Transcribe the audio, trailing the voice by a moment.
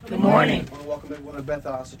morning. I want to welcome everyone to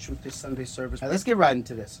Bethel House of Truth this Sunday service. Now, let's get right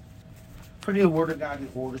into this. Putting the Word of God in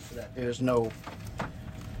order so that there's no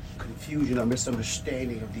confusion or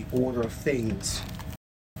misunderstanding of the order of things,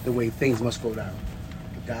 the way things must go down.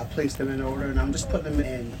 God placed them in order, and I'm just putting them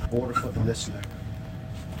in order for the listener,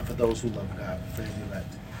 for those who love God, for the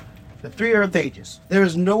elect. The three earth ages. There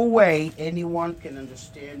is no way anyone can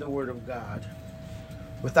understand the Word of God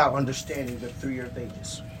without understanding the three earth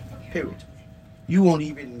ages. Period. You won't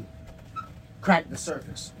even crack the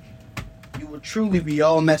surface. You will truly be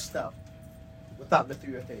all messed up without the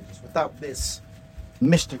three earth ages, without this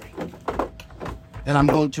mystery that I'm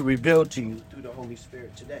going to reveal to you through the Holy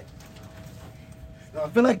Spirit today. Now, I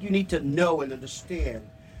feel like you need to know and understand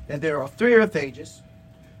that there are three earth ages.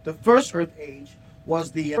 The first earth age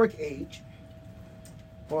was the Earth Age,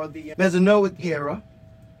 or the Mesozoic era,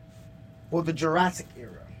 or the Jurassic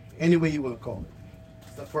era, any way you want to call it.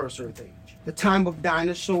 It's the first earth age. The time of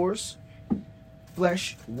dinosaurs,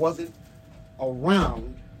 flesh wasn't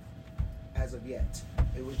around as of yet.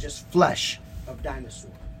 It was just flesh of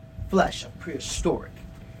dinosaur, flesh of prehistoric.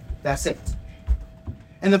 That's it.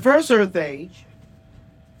 In the first earth age,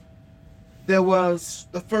 there was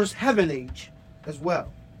the first heaven age as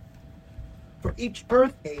well. For each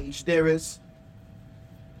earth age, there is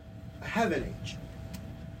a heaven age.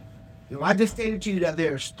 Now, I just stated to you that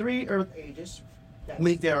there's three earth ages. That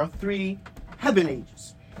means there are three heaven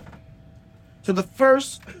ages. So the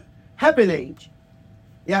first heaven age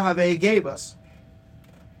Yahweh gave us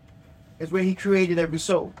is where he created every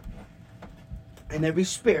soul and every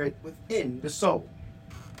spirit within the soul.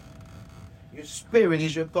 Your spirit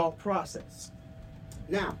is your thought process.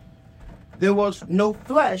 Now, there was no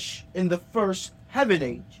flesh in the first heaven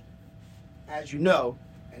age, as you know,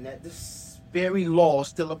 and that this very law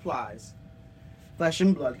still applies. Flesh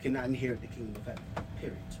and blood cannot inherit the kingdom of heaven,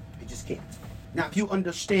 period. It just can't. Now, if you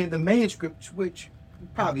understand the manuscripts, which you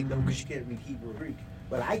probably don't because you can't read Hebrew or Greek,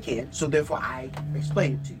 but I can, so therefore I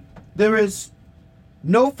explain it to you. There is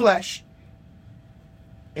no flesh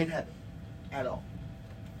in heaven at all,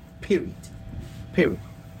 period. Period.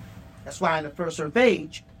 That's why in the first earth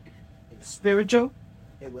age, spiritual,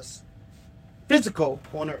 it was physical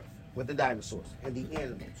on earth with the dinosaurs and the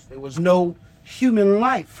animals. There was no human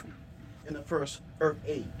life in the first earth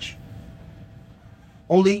age.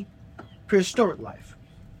 Only prehistoric life.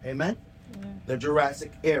 Amen? Yeah. The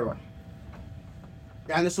Jurassic era.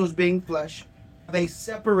 Dinosaurs being flesh, they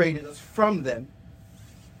separated us from them.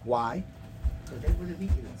 Why? Because they would have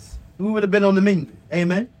eaten us. We would have been on the menu.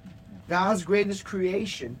 Amen? God's greatest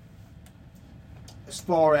creation, as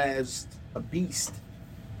far as a beast,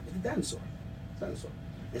 is a dinosaur.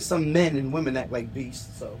 And some men and women act like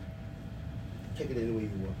beasts, so take it any way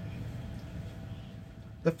you want.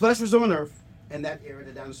 The flesh was on earth in that era,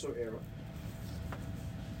 the dinosaur era.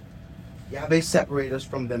 Yahweh separated us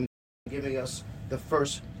from them, giving us the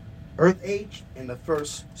first earth age and the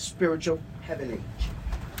first spiritual heaven age.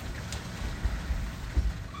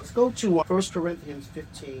 Let's go to 1 Corinthians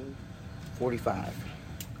 15:45.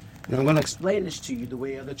 And I'm going to explain this to you the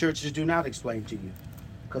way other churches do not explain to you.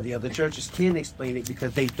 Because the other churches can't explain it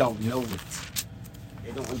because they don't know it.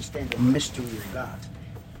 They don't understand the mystery of God.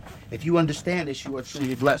 If you understand this, you are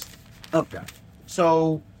truly blessed of God.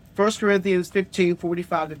 So, 1 Corinthians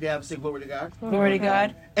 15:45, if you have to say glory to God. Glory to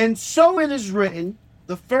God. And so it is written,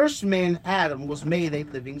 the first man, Adam, was made a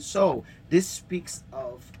living soul. This speaks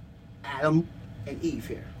of Adam and Eve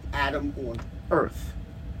here. Adam on earth.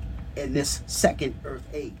 In this second earth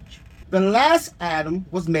age. The last Adam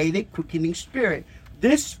was made a quickening spirit.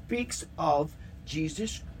 This speaks of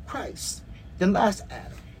Jesus Christ. The last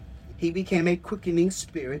Adam. He became a quickening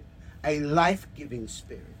spirit, a life-giving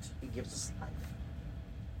spirit. He gives us life.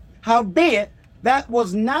 Howbeit, that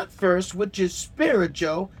was not first, which is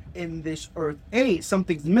spiritual in this earth age.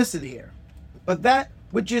 Something's missing here. But that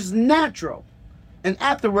which is natural. And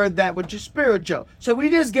afterward, that which is spiritual. So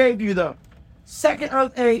we just gave you the second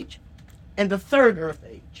earth age and the third earth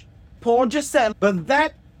age. Paul just said, but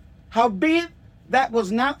that, howbeit, that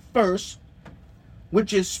was not first,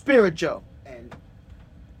 which is spiritual. And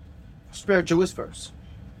spiritual is first.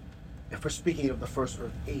 If we're speaking of the first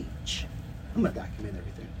earth age, I'm going to document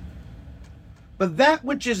everything. But that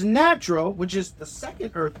which is natural, which is the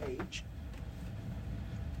second earth age,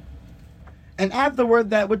 and afterward,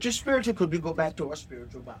 that which is spiritual, could we go back to our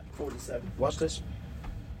spiritual body? 47. Watch this.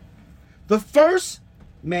 The first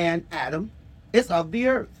man, Adam, is of the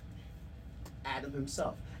earth. Adam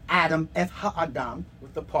himself. Adam, F-ha-Adam,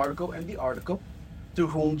 with the particle and the article, through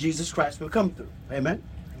whom Jesus Christ will come through. Amen?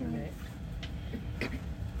 Amen.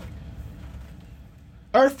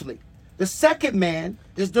 Earthly. The second man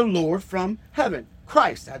is the Lord from heaven,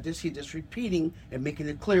 Christ. He's just repeating and making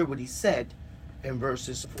it clear what he said in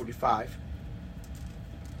verses 45,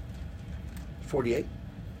 48.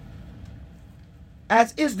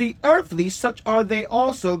 As is the earthly, such are they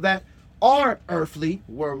also that are earthly,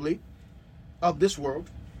 worldly, of this world.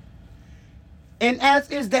 And as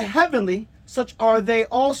is the heavenly, such are they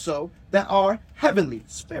also that are heavenly,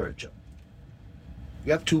 spiritual.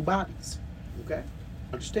 You have two bodies. Okay?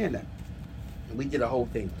 Understand that. And we did a whole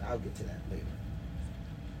thing. I'll get to that later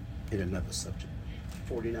in another subject.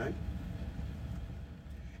 49.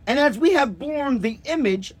 And as we have borne the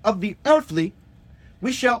image of the earthly,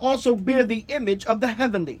 we shall also bear the image of the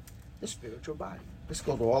heavenly, the spiritual body. Let's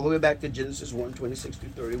go all the way back to Genesis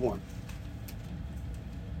 1:26-31.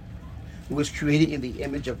 Who was created in the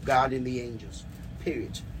image of God and the angels.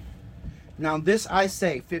 Period. Now this I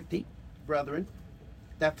say, 50, brethren,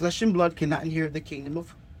 that flesh and blood cannot inherit the kingdom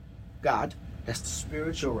of God. That's the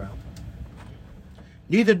spiritual realm.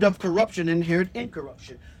 Neither doth corruption inherit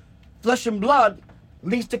incorruption. Flesh and blood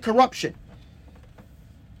leads to corruption.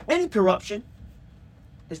 Incorruption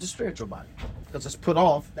is the spiritual body, because it's put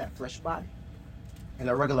off that flesh body. And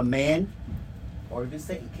a regular man or even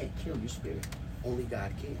Satan can't kill your spirit. Only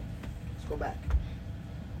God can. Let's go back.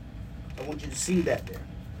 I want you to see that there.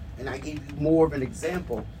 And I gave you more of an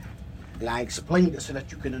example. And I explained it so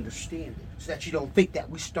that you can understand it. So that you don't think that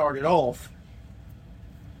we started off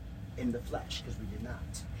in the flesh, because we did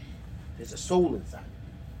not. There's a soul inside of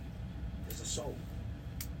you. There's a soul.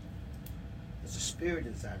 There's a spirit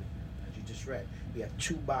inside of you, as you just read. We have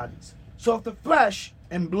two bodies. So if the flesh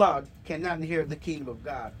and blood cannot inherit the kingdom of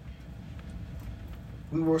God,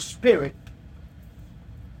 we were spirit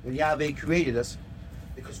when Yahweh created us,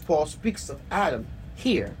 because Paul speaks of Adam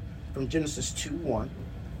here from Genesis 2:1.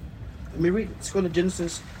 Let me read it. Let's go to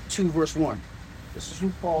Genesis 2 verse 1. This is who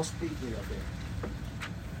Paul's speaking of there.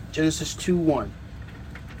 Genesis 2:1.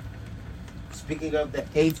 Speaking of the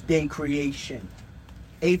 8th day creation.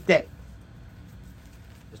 8th day.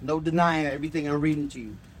 There's no denying everything I'm reading to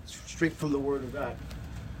you. It's straight from the Word of God.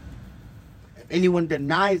 If anyone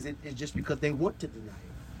denies it, it's just because they want to deny it.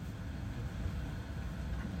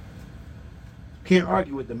 You can't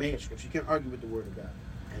argue with the manuscripts. You can't argue with the Word of God.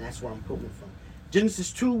 And that's where I'm quoting from.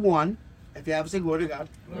 Genesis 2:1. If you have to say glory to God.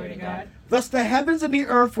 Glory to God. Thus the heavens and the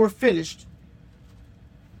earth were finished,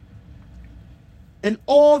 and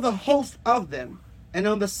all the host of them. And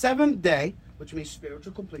on the 7th day, which means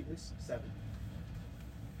spiritual completeness, 7,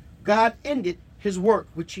 God ended his work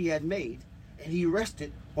which he had made, and he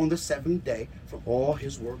rested on the 7th day from all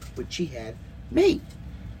his work which he had made.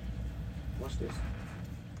 Watch this.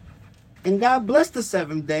 And God blessed the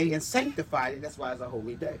 7th day and sanctified it. That's why it's a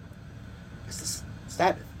holy day. It's the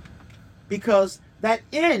Sabbath. Because that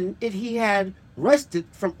in it he had rested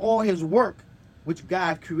from all his work which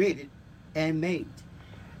God created and made.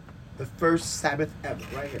 The first Sabbath ever,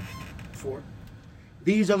 right here. 4.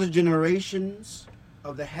 These are the generations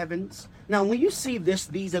of the heavens. Now, when you see this,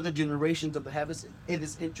 these are the generations of the heavens, it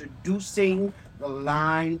is introducing the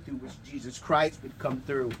line through which Jesus Christ would come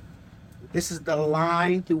through. This is the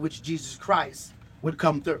line through which Jesus Christ would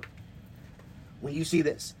come through. When you see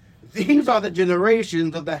this, these are the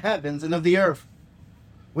generations of the heavens and of the earth,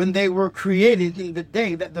 when they were created in the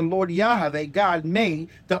day that the Lord Yahweh God made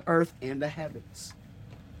the earth and the heavens.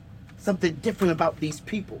 Something different about these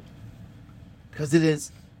people, because it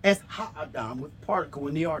is Es Ha'adam with particle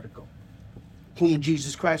in the article, whom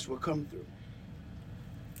Jesus Christ will come through.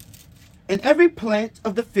 And every plant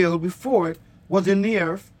of the field before it was in the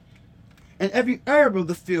earth, and every herb of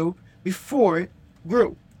the field before it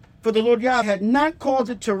grew. For the Lord Yahweh had not caused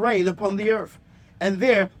it to rain upon the earth, and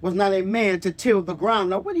there was not a man to till the ground.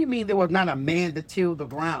 Now, what do you mean there was not a man to till the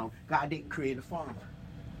ground? God didn't create a farmer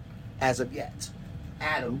as of yet.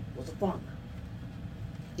 Adam was a farmer.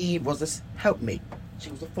 Eve was a helpmate. She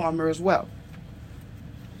was a farmer as well.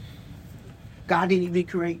 God didn't even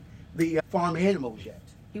create the farm animals yet.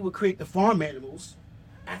 He would create the farm animals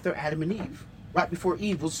after Adam and Eve, right before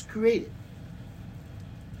Eve was created.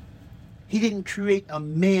 He didn't create a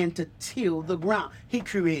man to till the ground. He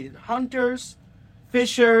created hunters,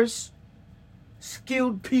 fishers,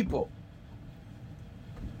 skilled people.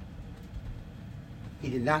 He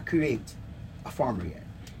did not create a farmer yet.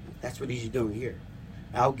 That's what he's doing here.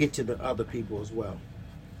 I'll get to the other people as well.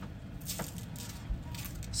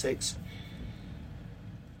 6.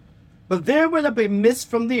 But there went up a mist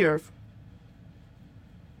from the earth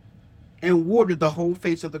and watered the whole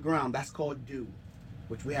face of the ground. That's called dew,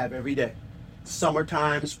 which we have every day.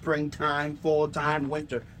 Summertime, springtime, fall time,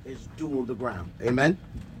 winter is dew on the ground. Amen?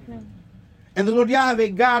 Amen. And the Lord Yahweh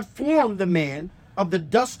God formed the man of the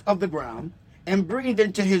dust of the ground and breathed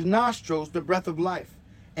into his nostrils the breath of life,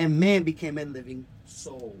 and man became a living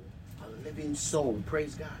soul. A living soul.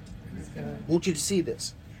 Praise God. Praise God. I want you to see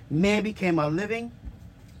this. Man became a living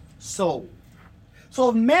soul. So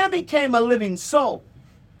if man became a living soul,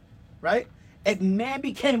 right? If man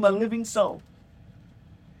became a living soul,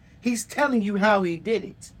 he's telling you how he did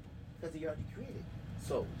it. Because he already created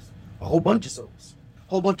souls. A whole bunch of souls. A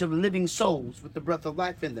whole bunch of living souls with the breath of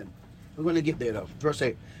life in them. We're going to get there though. Verse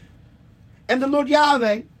 8. And the Lord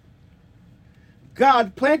Yahweh,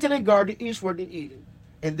 God planted a garden eastward in Eden,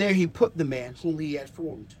 and there he put the man whom he had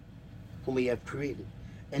formed, whom he had created.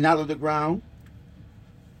 And out of the ground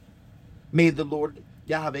made the Lord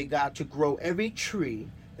Yahweh God to grow every tree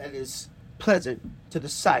that is pleasant to the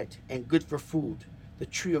sight and good for food, the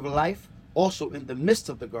tree of life also in the midst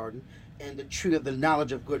of the garden, and the tree of the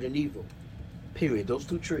knowledge of good and evil. Period. Those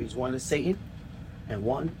two trees, one is Satan and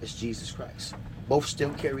one is Jesus Christ. Both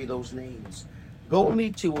still carry those names. Go with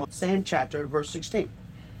me to same chapter, verse 16.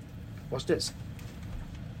 What's this?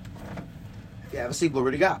 Yeah, let's see.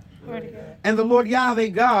 Glory to God. Glory to God. And the Lord Yahweh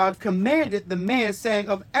God commanded the man, saying,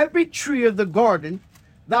 of every tree of the garden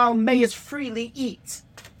thou mayest freely eat.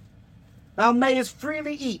 Thou mayest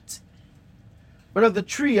freely eat. But of the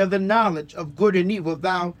tree of the knowledge of good and evil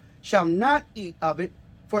thou shalt not eat of it,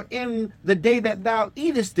 for in the day that thou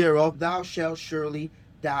eatest thereof thou shalt surely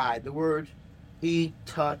die. The word eat,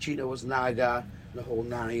 touch, was naga, the whole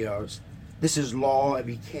 9 yards. This is law.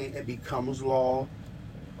 It becomes law.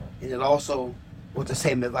 And it also was the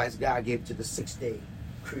same advice God gave to the 6th day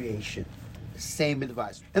creation. The same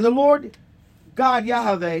advice. And the Lord God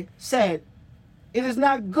Yahweh said, it is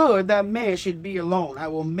not good that man should be alone. I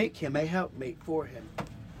will make him a helpmate for him. You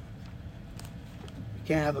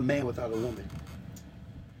can't have a man without a woman.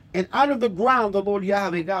 And out of the ground the Lord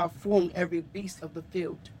Yahweh God formed every beast of the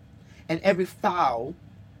field and every fowl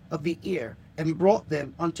of the air, and brought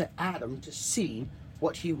them unto Adam to see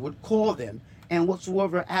what he would call them. And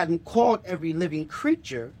whatsoever Adam called every living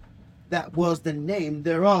creature, that was the name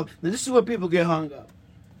thereof. Now this is where people get hung up.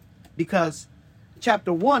 Because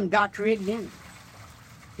chapter 1, God created animals.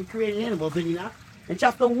 He created animals, did he not? In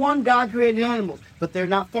chapter 1, God created animals, but they're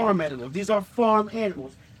not farm animals. These are farm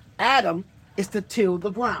animals. Adam is to till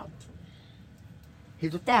the ground.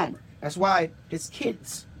 He's a farmer. That's why his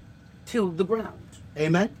kids till the ground.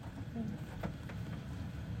 Amen?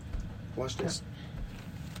 Watch this.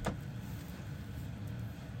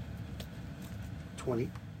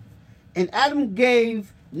 20. And Adam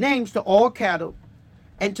gave names to all cattle,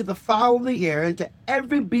 and to the fowl of the air, and to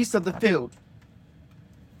every beast of the field.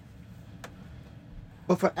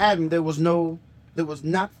 But for Adam there was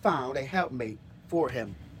not found a helpmate for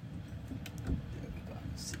him.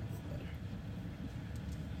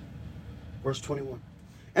 Verse 21.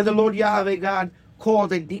 And the Lord Yahweh God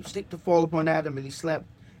caused a deep sleep to fall upon Adam, and he slept.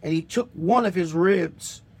 And he took one of his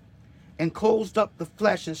ribs and closed up the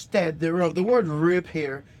flesh instead thereof. The word rib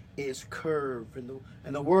here is curve.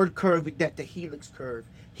 And the word curve, that the helix curve.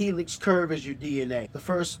 Helix curve is your DNA. The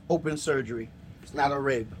first open surgery. It's not a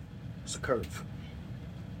rib. It's a curve.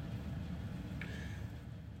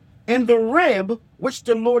 And the rib which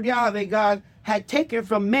the Lord Yahweh God had taken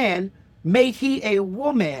from man made he a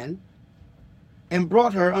woman, and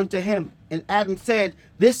brought her unto him. And Adam said,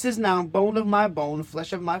 this is now bone of my bone,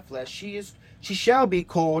 flesh of my flesh. She shall be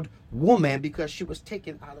called woman, because she was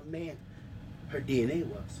taken out of man. Her DNA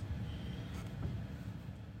was.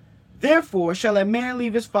 Therefore shall a man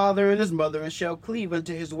leave his father and his mother, and shall cleave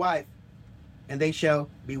unto his wife, and they shall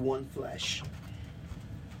be one flesh,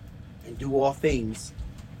 and do all things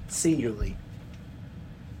singularly.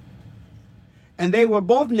 And they were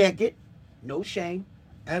both naked, no shame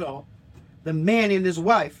at all, the man and his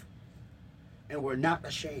wife, and were not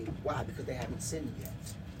ashamed. Why? Because they haven't sinned yet.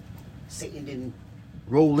 Satan didn't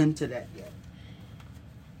roll into that yet.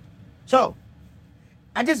 So,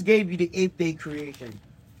 I just gave you the 8th day creation.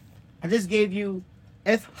 I just gave you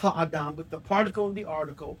Eth Ha'adam, with the particle and the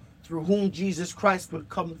article, through whom Jesus Christ would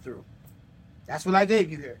come through. That's what I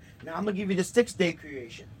gave you here. Now I'm going to give you the 6th day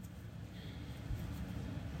creation.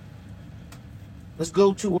 Let's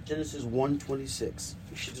go to Genesis 1:26.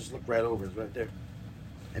 You should just look right over it. It's right there.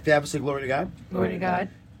 If you ever say glory to God. Glory to God.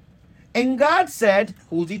 And God said,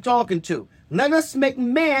 who's he talking to? Let us make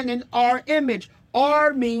man in our image.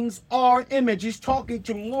 Our means our image. He's talking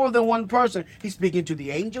to more than one person. He's speaking to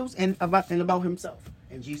the angels and about himself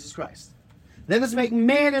and Jesus Christ. Let us make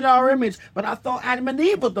man in our image. But I thought Adam and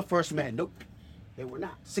Eve was the first man. Nope, they were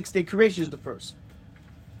not. 6th day creation is the first.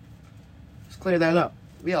 Let's clear that up.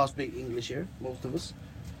 We all speak English here, most of us.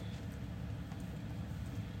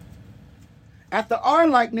 After our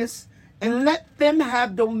likeness, and let them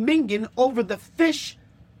have dominion over the fish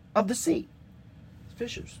of the sea,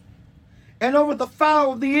 fishers, and over the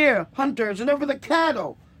fowl of the air, hunters, and over the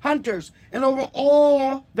cattle, hunters, and over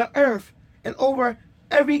all the earth, and over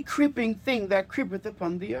every creeping thing that creepeth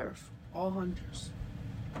upon the earth. All hunters.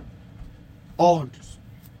 All hunters.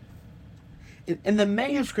 And the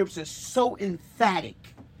manuscripts is so emphatic.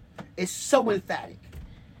 It's so emphatic.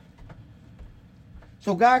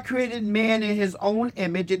 So God created man in his own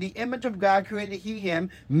image. In the image of God created he him.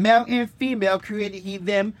 Male and female created he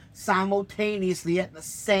them simultaneously at the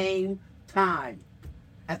same time.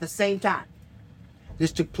 At the same time.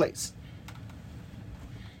 This took place.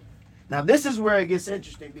 Now this is where it gets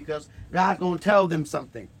interesting, because God's going to tell them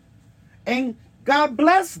something. And God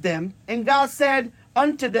blessed them, and God said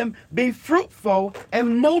unto them, be fruitful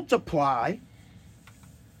and multiply,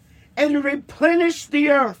 and replenish the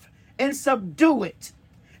earth, and subdue it,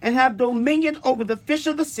 and have dominion over the fish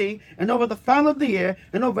of the sea, and over the fowl of the air,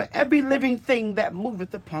 and over every living thing that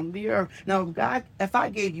moveth upon the earth. Now, God, if I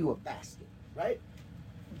gave you a basket, right,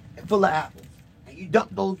 full of apples, and you dump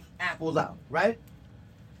those apples out, right,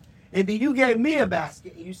 and then you gave me a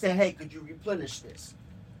basket, and you said, hey, could you replenish this?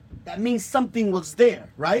 That means something was there,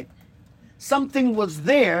 right? Something was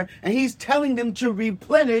there, and he's telling them to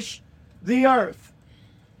replenish the earth.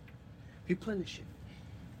 Replenish it.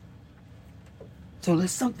 So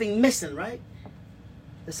there's something missing, right?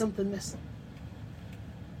 There's something missing.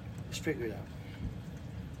 Let's figure it out.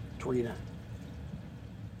 29.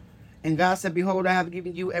 And God said, behold, I have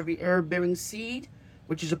given you every herb bearing seed,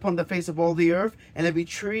 which is upon the face of all the earth, and every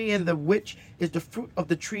tree in the which is the fruit of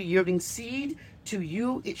the tree yielding seed. To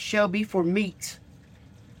you it shall be for meat.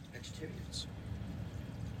 Vegetarians.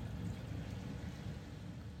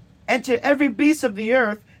 And to every beast of the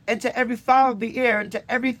earth, and to every fowl of the air, and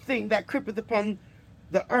to everything that creepeth upon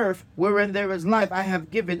the earth, wherein there is life, I have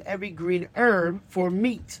given every green herb for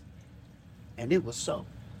meat. And it was so.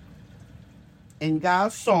 And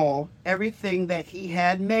God saw everything that he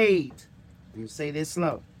had made. Let me say this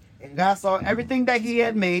slow. And God saw everything that he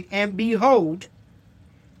had made, and behold,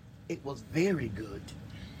 it was very good.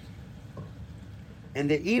 And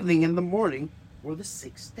the evening and the morning were the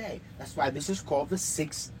sixth day. That's why this is called the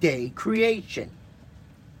sixth day creation.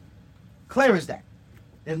 Clear as that.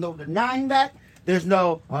 There's no denying that. There's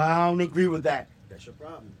no, oh, I don't agree with that. That's your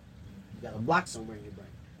problem. You got a block somewhere in your brain.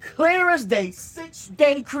 Clear as day, sixth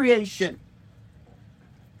day creation.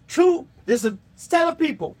 There's a set of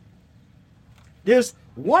people. There's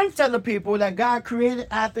one set of people that God created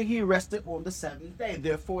after he rested on the seventh day.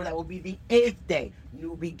 Therefore, that will be the eighth day.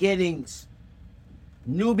 New beginnings.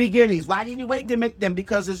 New beginnings. Why did he wait to make them?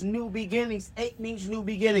 Because it's new beginnings. 8 means new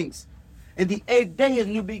beginnings. And the 8th day is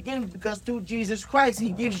new beginnings, because through Jesus Christ, he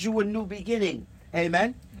gives you a new beginning.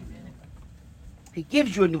 Amen? Amen. He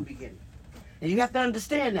gives you a new beginning. And you have to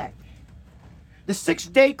understand that. The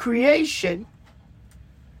 6th day creation,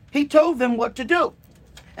 he told them what to do.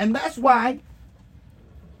 And that's why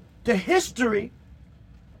the history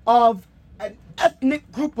of an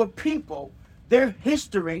ethnic group of people, their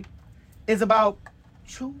history is about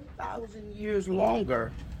 2,000 years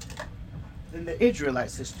longer than the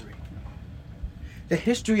Israelites' history. The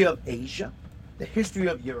history of Asia, the history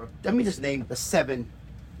of Europe. Let me just name the 7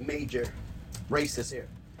 major races here.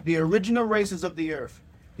 The original races of the earth: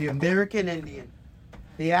 the American Indian,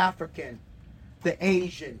 the African, the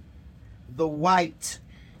Asian, the white,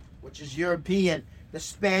 which is European, the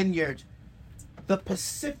Spaniard, the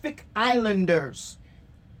Pacific Islanders,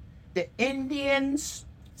 the Indians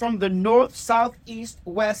from the north, south, east,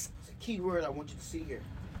 west. It's a key word I want you to see here.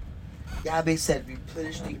 Yahweh said,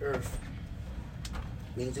 replenish the earth.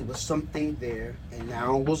 Means it was something there, and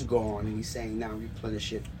now it was gone, and he's saying now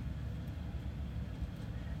replenish it.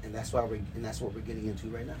 And that's what we're getting into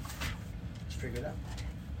right now. Let's figure it out.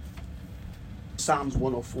 Psalms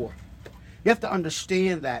 104. You have to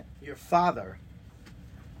understand that your father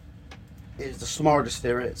is the smartest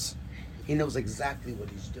there is. He knows exactly what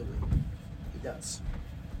he's doing. He does.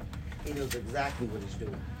 He knows exactly what he's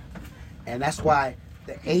doing. And that's why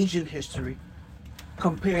the Asian history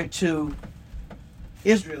compared to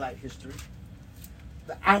Israelite history,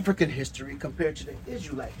 the African history compared to the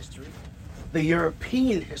Israelite history, the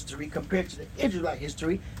European history compared to the Israelite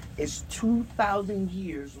history is 2,000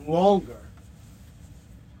 years longer.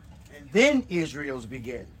 And then Israel's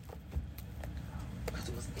began. Because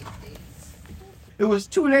it was 8 days. It was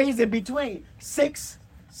 2 days in between. 6,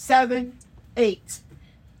 7, 8.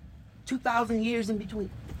 2,000 years in between.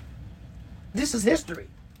 This is history.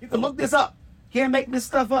 You can look this up. Can't make this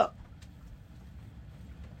stuff up.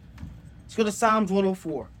 Let's go to Psalms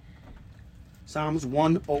 104. Psalms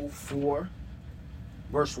 104.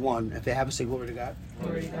 verse 1. If they haven't, say glory to God.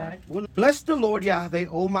 Glory to God. Bless the Lord Yahweh,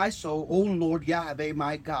 O my soul, O Lord Yahweh,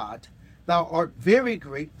 my God. Thou art very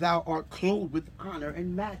great. Thou art clothed with honor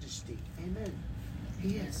and majesty. Amen.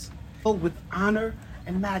 He is. Clothed with honor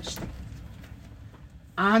and majesty.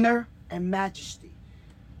 Honor and majesty.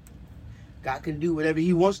 God can do whatever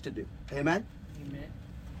he wants to do. Amen. Amen.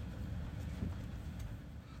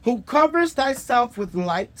 Who covers thyself with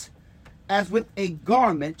light as with a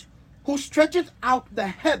garment, who stretcheth out the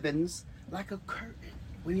heavens like a curtain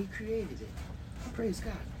when he created it. Praise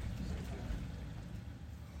God.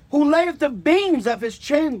 Who layeth the beams of his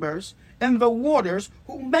chambers in the waters,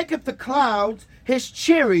 who maketh the clouds his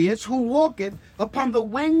chariots, who walketh upon the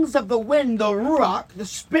wings of the wind, the Ruach, the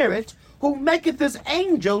Spirit, who maketh his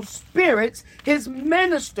angels spirits, his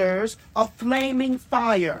ministers a flaming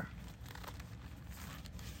fire.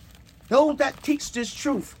 Those that teach this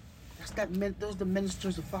truth, those are the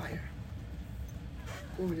ministers of fire.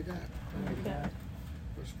 Glory to God. Glory to God.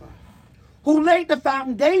 Verse 5. Who laid the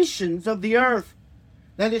foundations of the earth,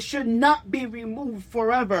 that it should not be removed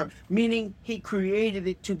forever, meaning he created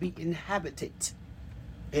it to be inhabited.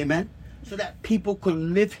 Amen? So that people could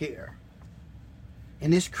live here.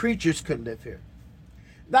 And his creatures could live here.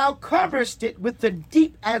 Thou coverest it with the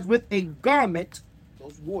deep as with a garment,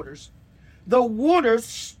 those waters. The waters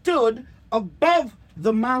stood above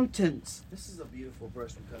the mountains. This is a beautiful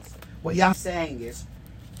verse because what y'all saying is,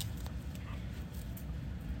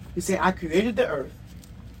 he said, I created the earth,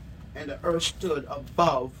 and the earth stood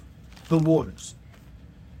above the waters.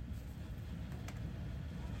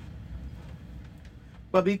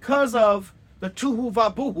 But because of the tuhu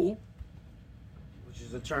vabuhu, which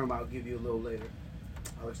is a term I'll give you a little later,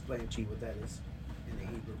 I'll explain to you what that is in the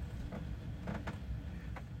Hebrew.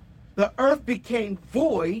 The earth became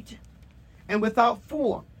void and without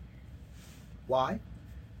form. Why?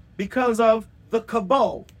 Because of the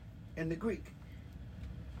kabod in the Greek,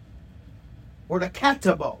 or the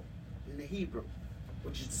katabo in the Hebrew,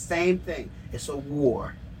 which is the same thing. It's a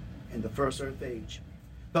war in the first earth age.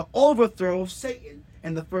 The overthrow of Satan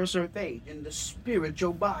in the first earth age, in the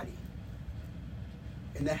spiritual body,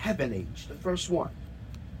 in the heaven age, the first one.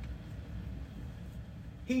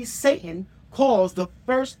 Satan caused the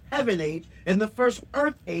first heaven age and the first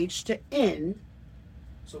earth age to end.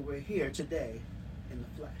 So we're here today in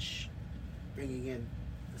the flesh, bringing in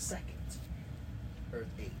the second earth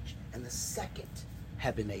age and the second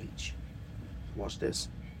heaven age. Watch this.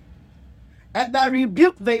 At thy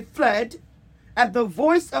rebuke they fled. At the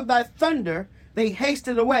voice of thy thunder they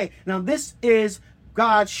hasted away. Now this is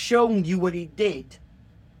God showing you what he did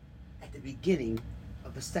at the beginning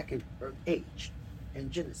of the second earth age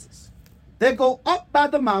in Genesis. They go up by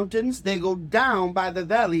the mountains, they go down by the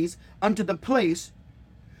valleys unto the place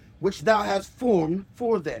which thou hast formed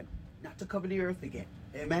for them. Not to cover the earth again.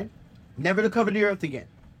 Amen? Never to cover the earth again.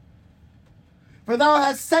 For thou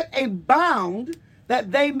hast set a bound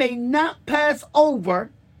that they may not pass over,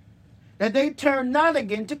 that they turn not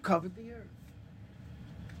again to cover the earth.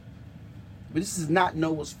 But this is not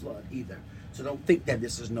Noah's flood either. So don't think that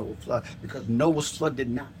this is Noah's flood, because Noah's flood did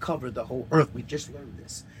not cover the whole earth. We just learned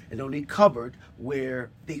this. It only covered where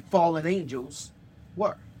the fallen angels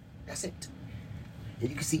were. That's it. And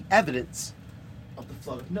you can see evidence of the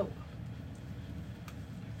flood of Noah.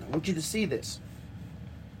 I want you to see this.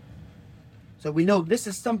 So we know this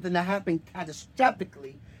is something that happened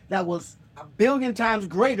catastrophically that was 1 billion times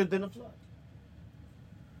greater than a flood.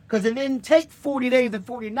 Because it didn't take 40 days and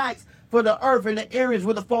 40 nights for the earth and the areas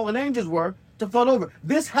where the fallen angels were to flood over.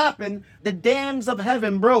 This happened, the dams of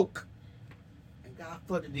heaven broke. And God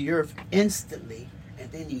flooded the earth instantly,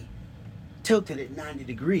 and then he tilted it 90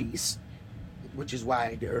 degrees, which is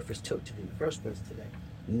why the earth is tilted in the first place today.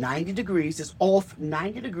 90 degrees, it's off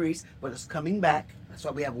 90 degrees, but it's coming back. That's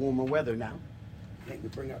why we have warmer weather now. Let me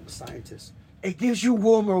bring out the scientists. It gives you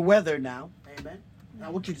warmer weather now. Amen. And I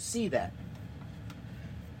want you to see that.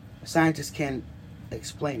 The scientists can't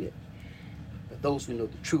explain it, but those who know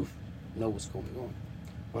the truth know what's going on.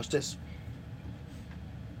 Watch this.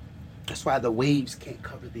 That's why the waves can't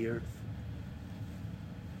cover the earth.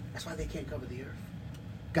 That's why they can't cover the earth.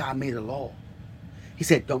 God made a law. He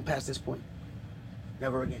said, don't pass this point.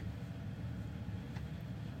 Never again.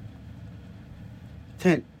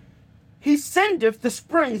 10. He sendeth the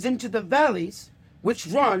springs into the valleys which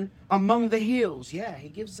run among the hills. Yeah, he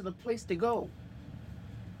gives it a place to go.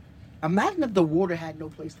 Imagine if the water had no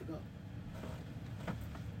place to go.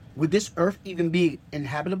 Would this earth even be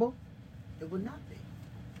inhabitable? It would not be.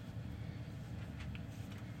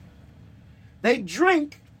 They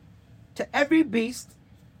drink to every beast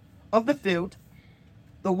of the field.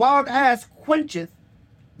 The wild ass quencheth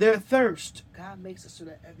their thirst. God makes it so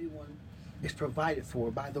that everyone is provided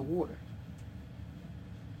for by the water.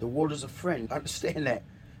 The water's a friend. Understand that.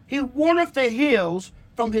 He watereth the hills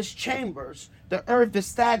from his chambers. The earth is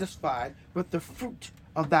satisfied with the fruit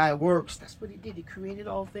of thy works. That's what he did. He created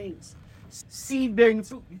all things. Seed-bearing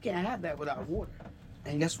fruit. You can't have that without water.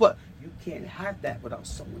 And guess what? You can't have that without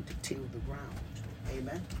someone to till the ground.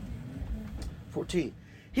 Amen. 14.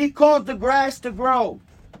 He caused the grass to grow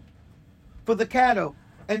for the cattle,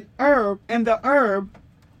 and the herb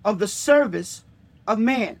of the service of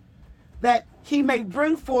man, that he may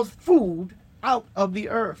bring forth food out of the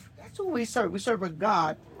earth. That's who we serve. We serve a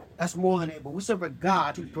God that's more than able. We serve a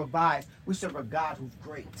God who provides. We serve a God who's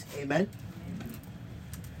great. Amen.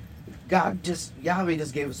 Yahweh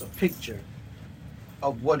just gave us a picture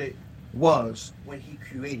of what it was when he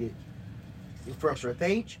created the first earth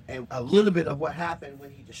age, and a little bit of what happened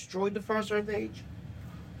when he destroyed the first earth age,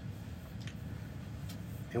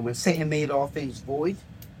 and when Satan made all things void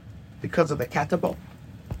because of the katabo,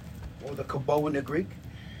 or the kabo in the Greek.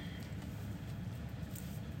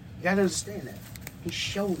 You gotta understand that. He's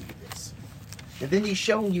showing you this. And then he's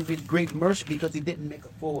showing you his great mercy because he didn't make a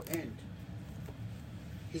full end.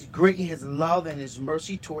 He's great in his love and his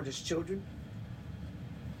mercy toward his children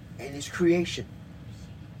and his creation.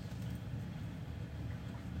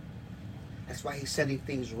 That's why he's setting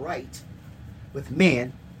things right with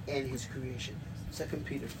man and his creation. 2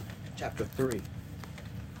 Peter chapter 3.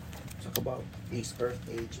 Talk about these earth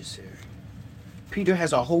ages here. Peter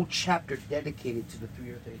has a whole chapter dedicated to the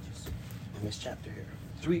 3 earth ages in this chapter here.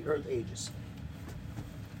 3 earth ages.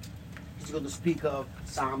 He's going to speak of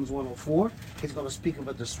Psalms 104. He's going to speak of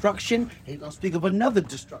a destruction. He's going to speak of another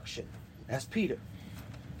destruction. That's Peter.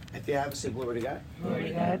 If you haven't said glory to God. Glory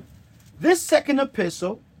to God. This second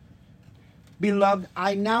epistle, beloved,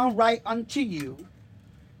 I now write unto you,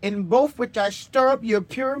 in both which I stir up your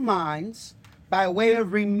pure minds by way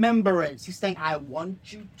of remembrance. He's saying, I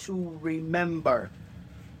want you to remember.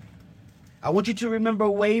 I want you to remember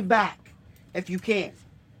way back, if you can.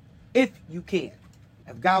 If you can.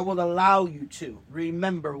 If God will allow you to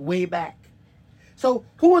remember way back. So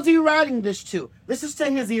who is he writing this to? This is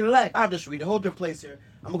saying his elect. I'll just read it. Hold your place here.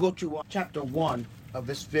 I'm going to go to chapter 1 of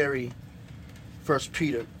this very First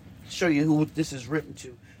Peter. Show you who this is written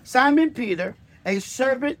to. Simon Peter, a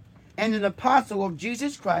servant and an apostle of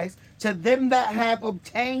Jesus Christ, to them that have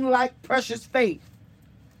obtained like precious faith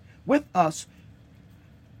with us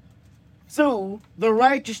through the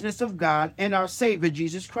righteousness of God and our Savior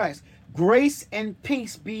Jesus Christ. Grace and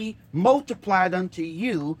peace be multiplied unto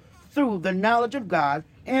you through the knowledge of God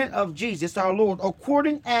and of Jesus our Lord,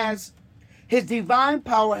 according as his divine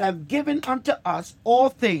power have given unto us all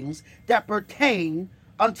things that pertain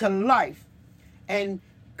unto life and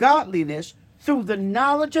godliness, through the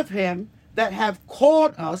knowledge of him that have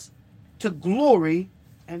called us to glory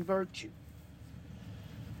and virtue.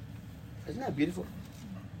 Isn't that beautiful?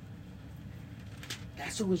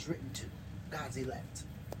 That's who it's written to, God's elect.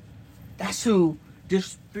 That's who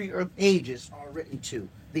this 3 earth ages are written to,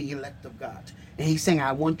 the elect of God. And he's saying,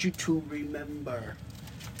 I want you to remember.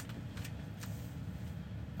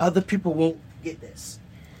 Other people won't get this.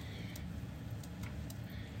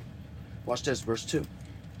 Watch this, verse 2.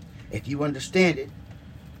 If you understand it,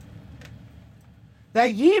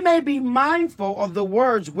 that ye may be mindful of the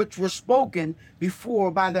words which were spoken before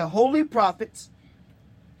by the holy prophets,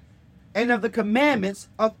 and of the commandments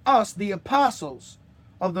of us, the apostles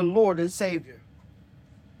of the Lord and Savior.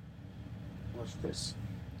 Watch this.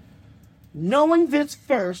 Knowing this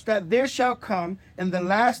first, that there shall come in the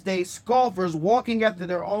last days scoffers walking after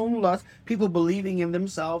their own lust, people believing in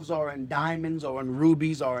themselves, or in diamonds, or in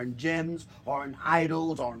rubies, or in gems, or in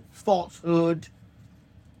idols, or in falsehood,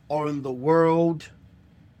 or in the world.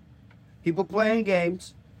 People playing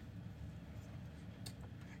games.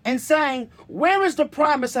 And saying, where is the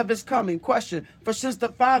promise of his coming? Question. For since the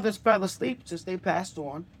fathers fell asleep, since they passed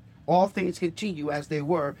on, all things continue as they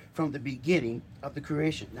were from the beginning of the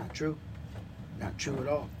creation. Not true. Not true at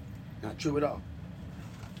all. Not true at all.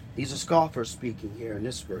 These are scoffers speaking here in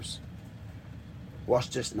this verse. Watch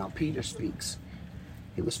this now. Peter speaks.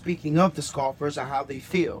 He was speaking of the scoffers and how they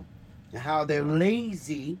feel and how they're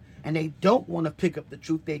lazy and they don't want to pick up the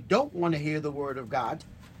truth. They don't want to hear the word of God.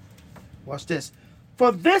 Watch this.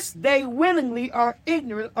 For this they willingly are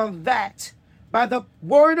ignorant of that by the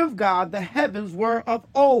word of God the heavens were of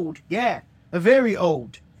old. Yeah, very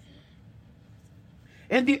old.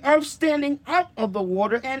 And the earth standing out of the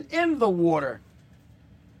water and in the water.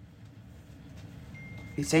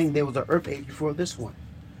 He's saying there was an earth age before this one.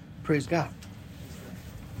 Praise God.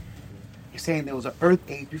 He's saying there was an earth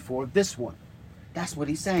age before this one. That's what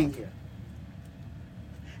he's saying here.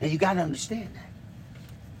 And you got to understand that.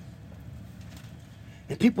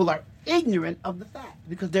 And people are ignorant of the fact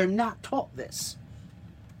because they're not taught this.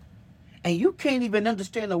 And you can't even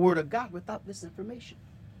understand the word of God without this information.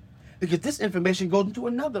 Because this information goes into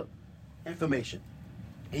another information.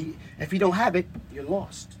 And if you don't have it, you're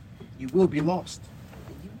lost. You will be lost.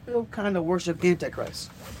 And you will kind of worship Antichrist.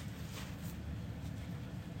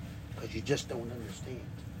 Because you just don't understand.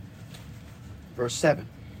 Verse 7.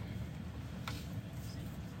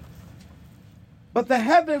 But the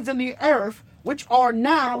heavens and the earth, which are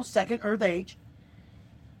now second earth age,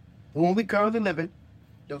 the one we currently live in,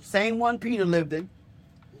 the same one Peter lived in,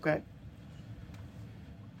 okay,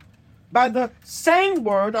 by the same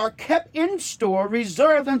word are kept in store,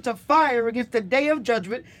 reserved unto fire against the day of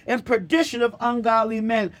judgment and perdition of ungodly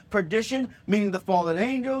men. Perdition, meaning the fallen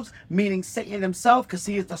angels, meaning Satan himself, because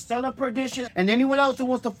he is the son of perdition, and anyone else who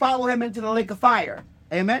wants to follow him into the lake of fire.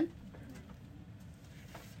 Amen?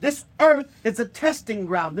 This earth is a testing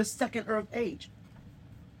ground, this second earth age.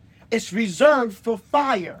 It's reserved for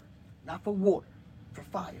fire, not for water, for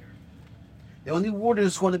fire. The only water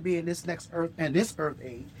that's going to be in this next earth and this earth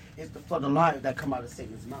age is the flood of life that come out of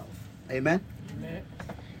Satan's mouth. Amen? Amen.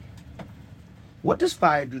 What does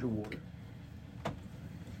fire do to water?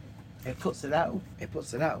 It puts it out. It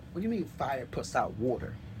puts it out. What do you mean fire puts out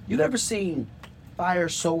water? You ever seen fire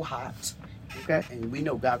so hot? Okay? And we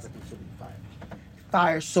know God's a consuming fire.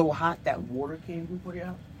 Fire so hot that water can't even put it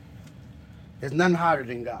out. There's none hotter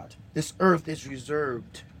than God. This earth is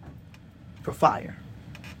reserved for fire,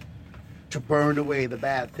 to burn away the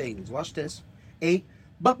bad things. Watch this. 8.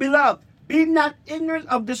 But beloved, be not ignorant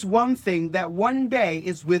of this one thing, that one day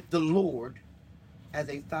is with the Lord as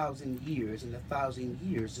 1,000 years, and 1,000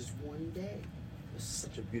 years is one day. This is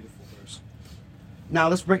such a beautiful verse. Now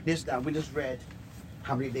let's break this down. We just read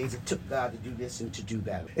how many days it took God to do this and to do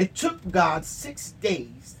that. It took God 6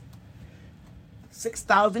 days,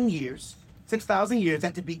 6,000 years, 6,000 years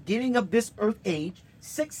at the beginning of this earth age,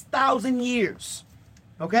 6,000 years.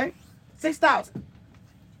 Okay? 6,000.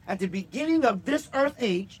 At the beginning of this earth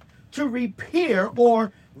age to repair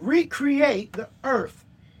or recreate the earth.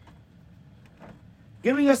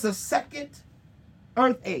 Giving us a second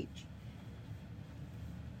earth age.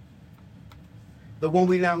 The one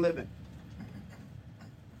we now live in.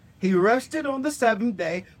 He rested on the seventh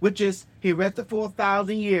day, which is, he rested for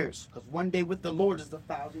 1,000 years. Because one day with the Lord is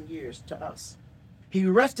 1,000 years to us. He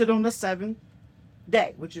rested on the seventh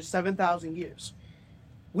day, which is 7,000 years.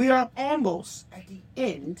 We are almost at the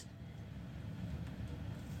end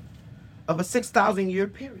of a 6,000 year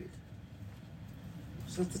period.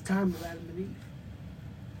 Since the time of Adam and Eve.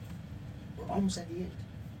 We're almost at the end.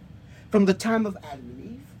 From the time of Adam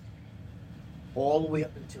and Eve, all the way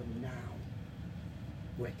up until now,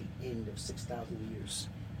 we're at the end of 6,000 years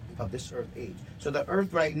of this earth age. So the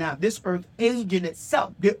earth right now, this earth age in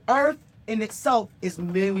itself, the earth in itself is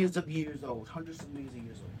millions of years old, hundreds of millions of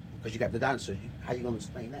years old. Because you got the dinosaurs. How you going to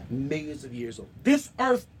explain that? Millions of years old. This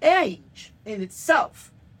earth age in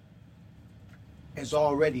itself is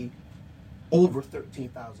already over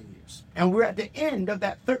 13,000 years. And we're at the end of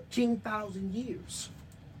that 13,000 years.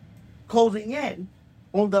 Closing in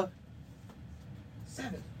on the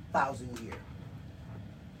 7,000 year.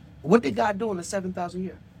 What did God do on the 7,000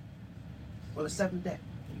 year? On the seventh day?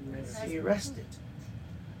 He rested.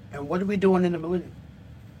 And what are we doing in the millennium?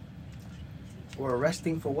 We're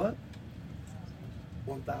resting for what?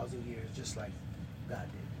 1,000 years, just like God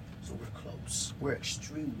did. So we're close. We're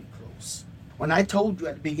extremely close. When I told you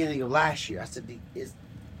at the beginning of last year, I said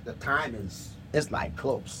the time is like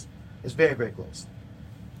close. It's very, very close.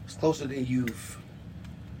 It's closer than you've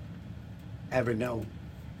ever known.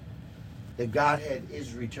 The Godhead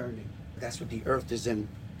is returning. That's what the earth is in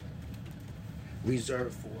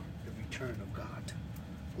reserved for, the return of God.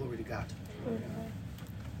 Glory to God.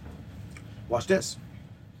 Watch this.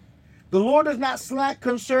 The Lord is not slack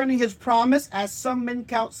concerning his promise, as some men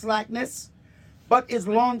count slackness, but is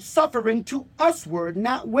long-suffering to usward,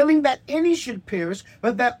 not willing that any should perish,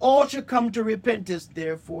 but that all should come to repentance.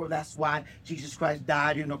 Therefore, that's why Jesus Christ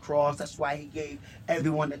died on the cross. That's why he gave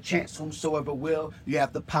everyone a chance, whomsoever will. You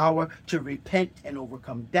have the power to repent and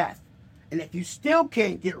overcome death. And if you still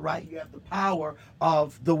can't get right, you have the power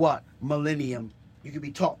of the what? Millennium. You can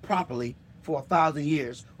be taught properly for 1,000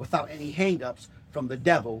 years without any hang-ups from the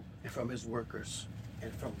devil and from his workers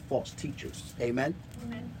and from false teachers. Amen?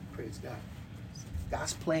 Amen. Praise God.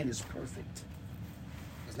 God's plan is perfect.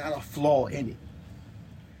 There's not a flaw in it.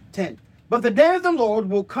 10. But the day of the Lord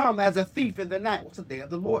will come as a thief in the night. What's the day of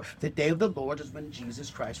the Lord? The day of the Lord is when Jesus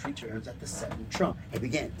Christ returns at the seventh trump. It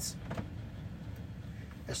begins.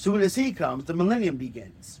 As soon as he comes, the millennium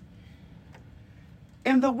begins.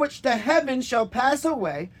 in the which the heavens shall pass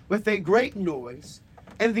away with a great noise,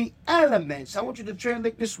 and the elements, I want you to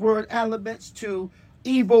translate this word elements to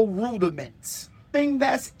evil rudiments. Thing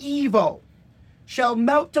that's evil shall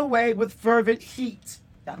melt away with fervent heat.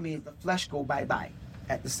 That means the flesh go bye-bye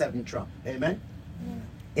at the seventh trump. Amen?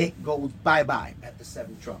 Yeah. It goes bye-bye at the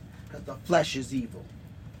seventh trump because the flesh is evil.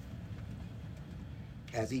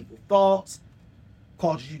 Has evil thoughts,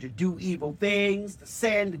 causes you to do evil things, to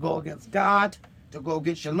sin, to go against God, to go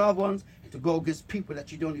against your loved ones, and to go against people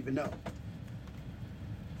that you don't even know.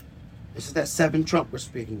 This is that seventh trump we're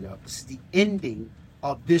speaking of. This is the ending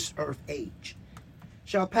of this earth age.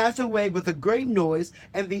 Shall pass away with a great noise,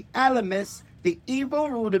 and the elements, the evil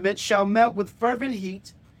rudiments, shall melt with fervent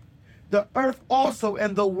heat. The earth also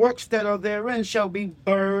and the works that are therein shall be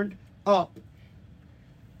burned up.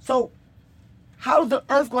 So, how's the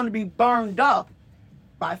earth going to be burned up?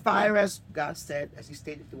 By fire, as God said, as he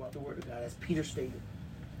stated throughout the word of God, as Peter stated.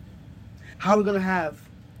 How are we going to have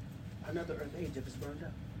another earth age if it's burned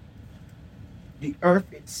up? The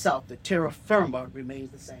earth itself, the terra firma,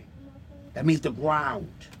 remains the same. That means the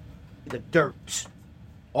ground, the dirt,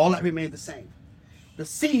 all that remains the same. The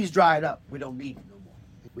seas dried up. We don't need it no more.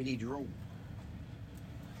 We need room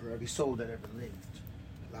for every soul that ever lived.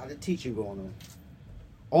 A lot of teaching going on.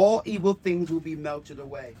 All evil things will be melted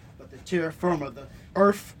away, but the terra firma, the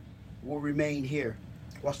earth, will remain here.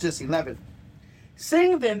 Watch this, 11.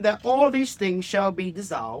 Seeing then that all these things shall be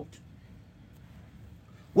dissolved,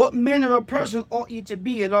 what manner of person ought ye to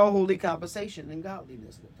be in all holy conversation and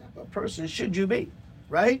godliness? What type of person should you be?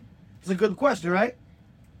 Right? It's a good question, right?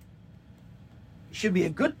 You should be a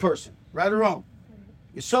good person, right or wrong.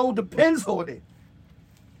 Your soul depends on it.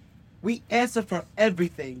 We answer for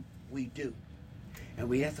everything we do. And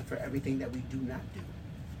we answer for everything that we do not do.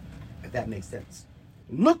 If that makes sense.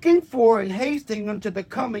 Looking for and hasting unto the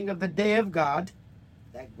coming of the day of God,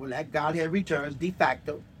 when that Godhead returns de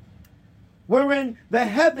facto, wherein the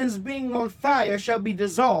heavens being on fire shall be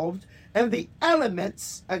dissolved, and the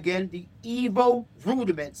elements, again, the evil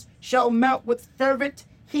rudiments, shall melt with fervent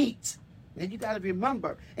heat. And you got to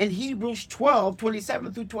remember, in Hebrews 12,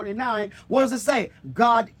 27 through 29, what does it say?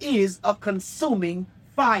 God is a consuming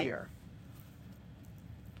fire.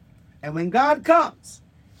 And when God comes,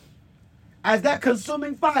 as that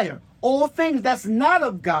consuming fire, all things that's not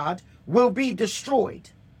of God will be destroyed.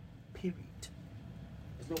 Period.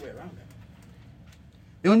 There's no way around that.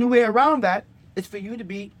 The only way around that is for you to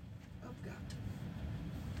be of God.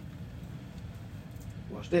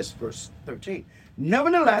 Watch this, verse 13.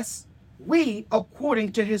 Nevertheless, we,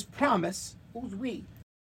 according to his promise, who's we?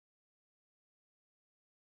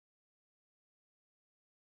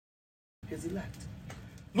 His elect.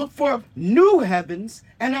 Look for new heavens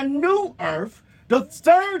and a new earth, the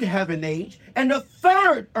third heaven age and the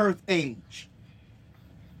third earth age,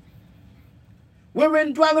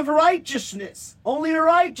 wherein dwelleth righteousness. Only the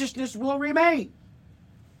righteousness will remain.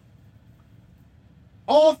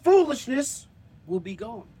 All foolishness will be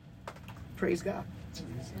gone. Praise God.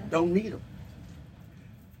 Don't need them.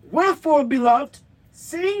 Wherefore, beloved,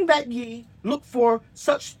 seeing that ye look for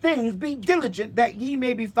such things, be diligent that ye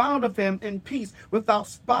may be found of him in peace, without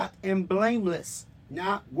spot and blameless,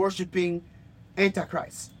 not worshiping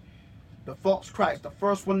Antichrist, the false Christ, the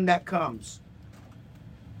first one that comes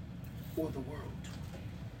for the world.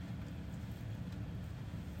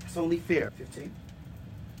 It's only fair. 15.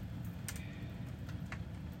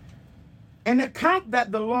 And account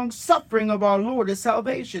that the long suffering of our Lord is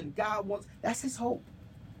salvation. God wants, that's his hope.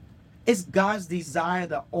 It's God's desire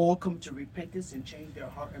that all come to repentance and change their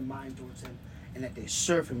heart and mind towards him, and that they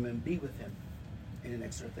serve him and be with him in the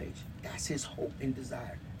next earth age. That's his hope and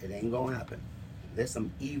desire. It ain't gonna happen. There's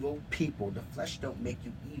some evil people. The flesh don't make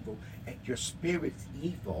you evil. And your spirit's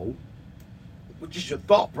evil, which is your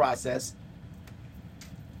thought process.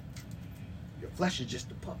 Your flesh is just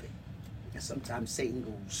a puppet. And sometimes Satan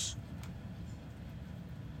goes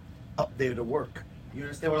up there to work. You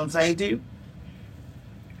understand what I'm saying to you?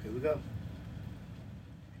 Here we go.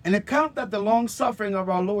 And account that the long suffering of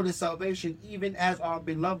our Lord is salvation, even as our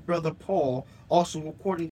beloved brother Paul, also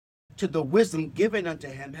according to the wisdom given unto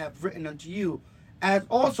him, have written unto you, as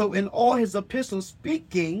also in all his epistles,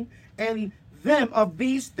 speaking and them of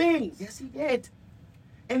these things. Yes, he did.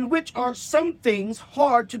 In which are some things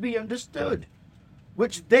hard to be understood,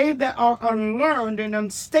 which they that are unlearned and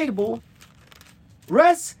unstable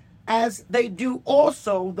rest, as they do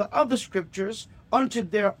also the other scriptures, unto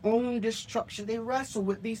their own destruction. They wrestle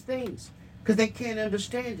with these things because they can't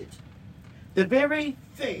understand it. The very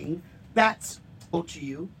thing that's to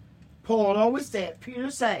you, Paul always said,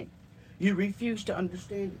 Peter said, you refuse to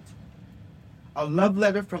understand it. A love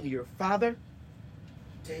letter from your Father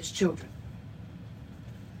to his children,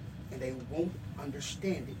 and they won't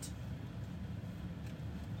understand it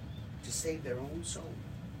to save their own soul.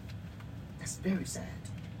 That's very sad.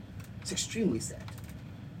 It's extremely sad.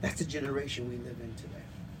 That's the generation we live in today.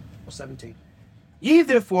 Verse 17. Ye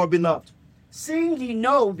therefore, beloved, seeing ye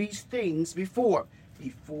know these things beforehand.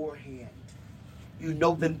 You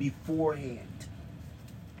know them beforehand.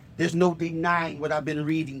 There's no denying what I've been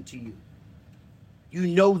reading to you. You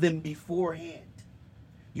know them beforehand.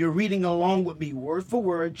 You're reading along with me, word for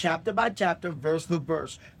word, chapter by chapter, verse for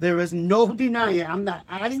verse. There is no denying. I'm not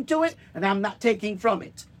adding to it, and I'm not taking from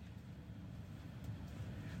it.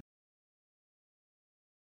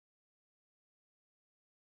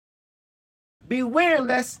 Beware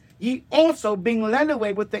lest ye also, being led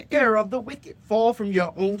away with the error of the wicked, fall from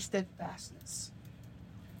your own steadfastness.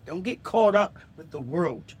 Don't get caught up with the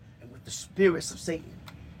world and with the spirits of Satan,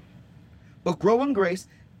 but grow in grace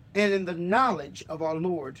and in the knowledge of our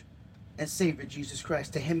Lord and Savior Jesus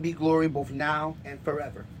Christ. To him be glory both now and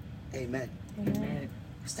forever. Amen. Amen.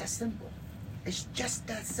 It's that simple. It's just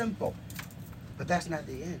that simple. But that's not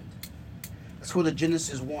the end. Let's go to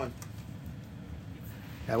Genesis 1.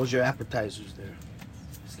 That was your appetizers there.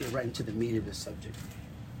 Let's get right into the meat of the subject.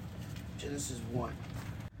 Genesis 1.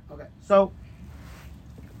 Okay, so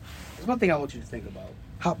there's one thing I want you to think about.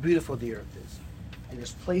 How beautiful the earth is. And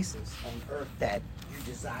there's places on earth that you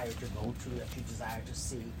desire to go to, that you desire to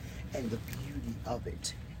see, and the beauty of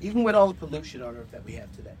it. Even with all the pollution on earth that we have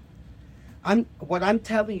today. What I'm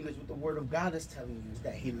telling you is what the Word of God is telling you, is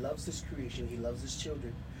that he loves his creation, he loves his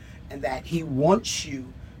children, and that he wants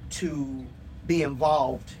you to be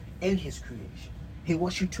involved in his creation. He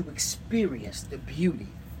wants you to experience the beauty,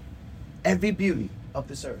 every beauty of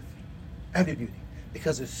this earth, every beauty,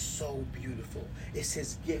 because it's so beautiful. It's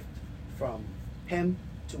his gift from him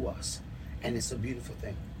to us, and it's a beautiful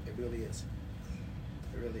thing. It really is.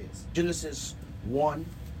 It really is. Genesis 1,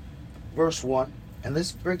 verse 1, and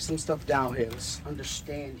let's break some stuff down here. Let's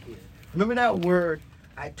understand here. Remember that word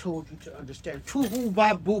I told you to understand? Tuhu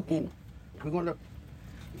vabuhu. We're going to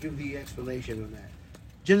give the explanation on that.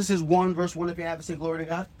 Genesis 1, verse 1, if you have it, say glory to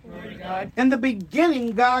God. Glory to God. In the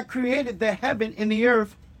beginning, God created the heaven and the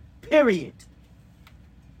earth, period.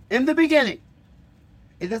 In the beginning.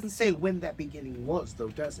 It doesn't say when that beginning was, though,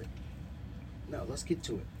 does it? No, let's get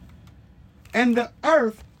to it. And the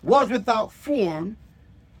earth was without form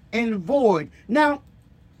and void. Now,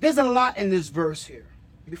 there's a lot in this verse here.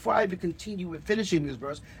 Before I even continue with finishing this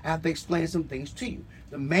verse, I have to explain some things to you.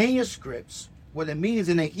 The manuscripts, what it means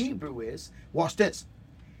in the Hebrew is, watch this.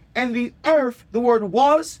 And the earth, the word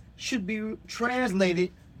was, should be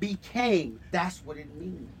translated became. That's what it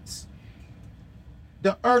means.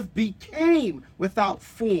 The earth became without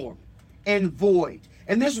form and void.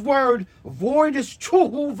 And this word void is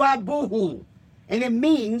tuhu vabuhu. And it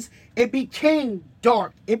means it became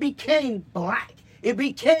dark. It became black. It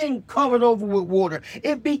became covered over with water.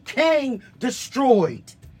 It became destroyed.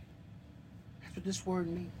 That's what this word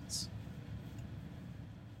means.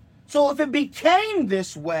 So if it became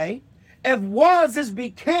this way, if was is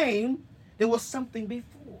became, there was something before.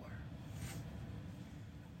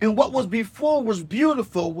 And what was before was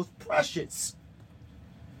beautiful, was precious.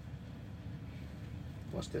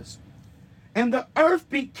 What's this? And the earth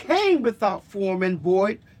became without form and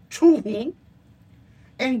void, tuhu,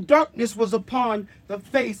 and darkness was upon the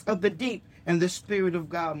face of the deep, and the Spirit of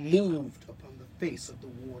God moved upon the face of the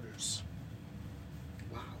waters.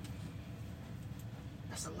 Wow.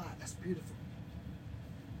 That's a lot. That's beautiful.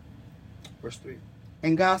 Verse 3.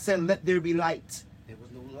 And God said, let there be light. There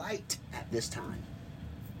was no light at this time.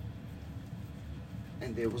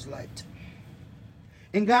 And there was light.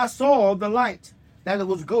 And God saw the light, that it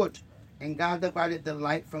was good. And God divided the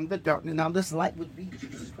light from the darkness. Now this light would be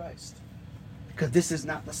Jesus Christ. Because this is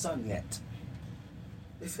not the sun yet.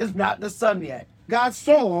 This is not the sun yet. God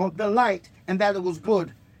saw the light and that it was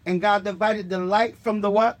good. And God divided the light from the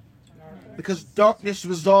what? Darkness. Because darkness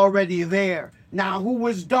was already there. Now who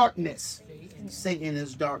was darkness? Satan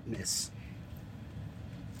is darkness.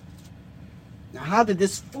 Now how did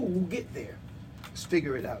this fool get there? Let's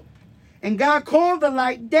figure it out. And God called the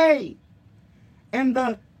light day. And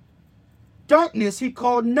the darkness he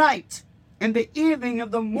called night. And the evening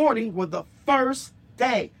of the morning was the first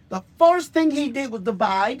day. The first thing he did was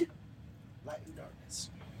divide light and darkness.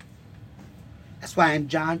 That's why in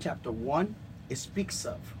John chapter 1, it speaks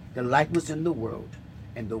of the light was in the world,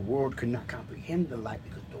 and the world could not comprehend the light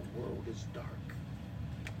because the world is dark.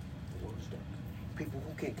 The world is dark. People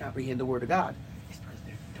who can't comprehend the word of God, it's because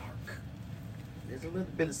they're dark. There's a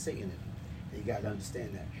little bit of Satan in it. You got to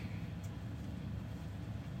understand that.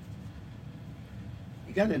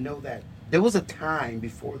 You got to know that There was a time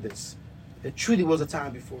before this. There truly was a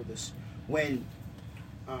time before this when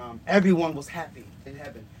everyone was happy in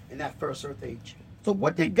heaven in that first earth age. So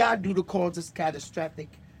what did God do to cause this catastrophic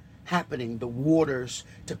happening, the waters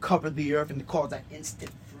to cover the earth and to cause that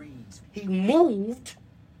instant freeze? He moved,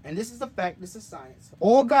 and this is a fact, this is science.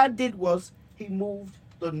 All God did was he moved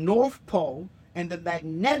the North Pole and the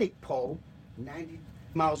magnetic pole 90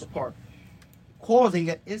 miles apart, causing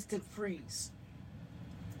an instant freeze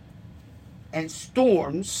and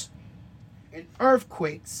storms and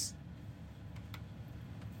earthquakes.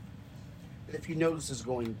 And if you notice, it's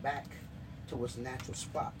going back to its natural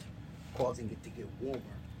spot, causing it to get warmer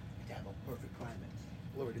and to have a perfect climate.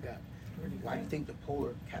 Glory to God. Why do you think the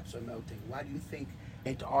polar caps are melting? Why do you think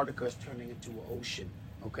Antarctica is turning into an ocean?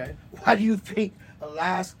 Okay? Why do you think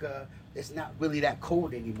Alaska is not really that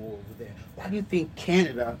cold anymore over there? Why do you think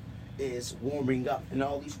Canada is warming up in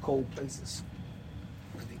all these cold places?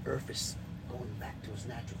 Because the earth is going back to its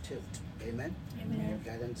natural tilt. Amen? Amen.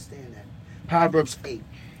 You gotta understand that. Proverbs 8.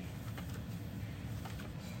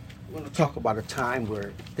 We're going to talk about a time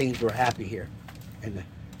where things were happy here in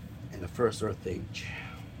the first earth age.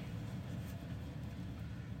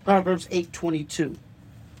 Proverbs 8:22.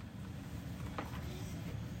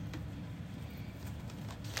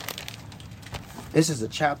 This is a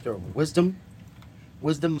chapter of wisdom.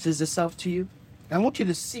 Wisdom says itself to you. And I want you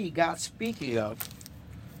to see God speaking of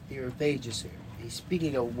the earth ages here. He's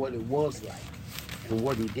speaking of what it was like and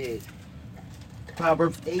what he did.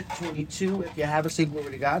 Proverbs 8:22. If you have a say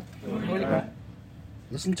glory to God. Glory to God.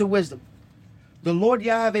 Listen to wisdom. The Lord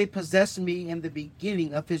Yahweh possessed me in the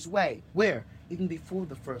beginning of his way. Where? Even before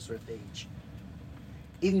the first earth age.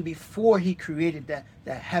 Even before he created that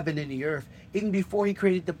heaven and the earth. Even before he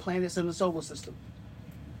created the planets in the solar system.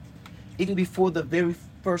 Even before the very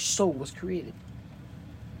first soul was created.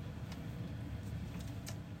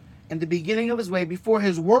 In the beginning of his way, before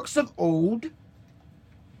his works of old,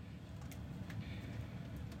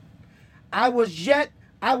 I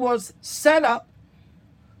was set up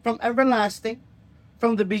from everlasting,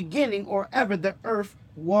 from the beginning or ever the earth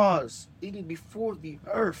was, even before the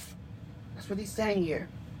earth. That's what he's saying here.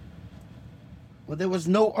 When there was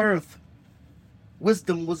no earth,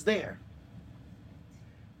 wisdom was there.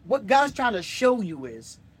 What God's trying to show you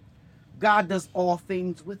is God does all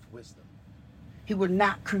things with wisdom. He would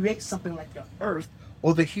not create something like the earth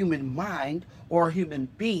or the human mind or a human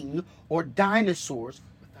being or dinosaurs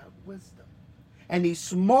without wisdom. And he's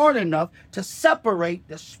smart enough to separate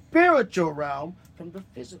the spiritual realm from the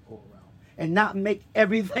physical realm and not make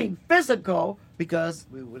everything physical, because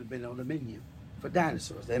we would have been on the menu for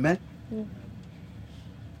dinosaurs. Amen? Mm-hmm.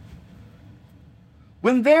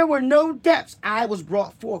 When there were no depths, I was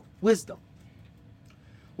brought forth wisdom.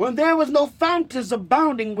 When there was no fountains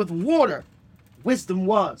abounding with water, wisdom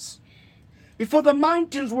was. Before the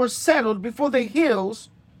mountains were settled, before the hills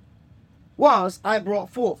was, I brought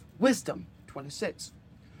forth wisdom. 26.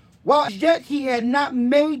 While yet he had not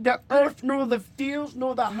made the earth, nor the fields,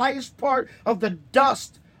 nor the highest part of the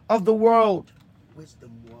dust of the world,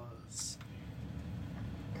 wisdom was.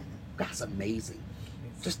 That's amazing.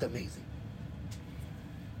 Just amazing.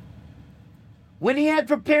 When he had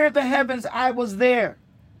prepared the heavens, I was there.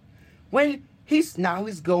 When now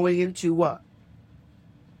he's going into what?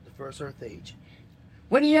 The first earth age.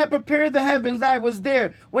 When he had prepared the heavens, I was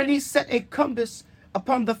there. When he set a compass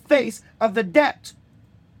upon the face of the depth,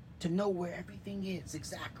 to know where everything is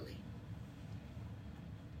exactly.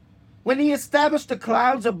 When he established the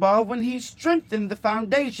clouds above, when he strengthened the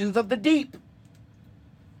foundations of the deep,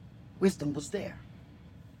 wisdom was there.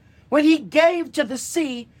 When he gave to the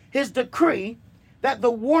sea his decree that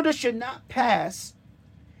the water should not pass,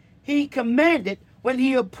 he commanded when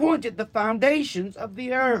he appointed the foundations of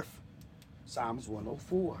the earth. Psalms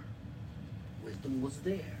 104. Wisdom was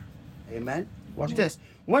there. Amen. Watch this.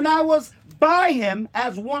 When I was by him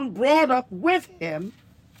as one brought up with him,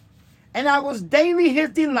 and I was daily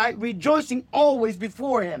his delight, rejoicing always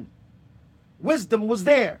before him. Wisdom was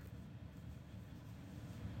there.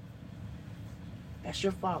 That's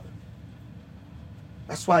your father.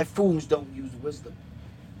 That's why fools don't use wisdom.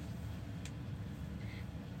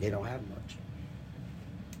 They don't have much.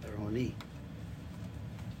 They're on need.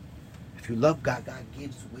 If you love God, God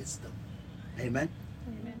gives wisdom. Amen.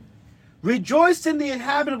 Amen. Rejoice in the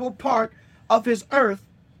inhabitable part of his earth,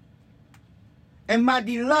 and my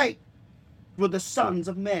delight were the sons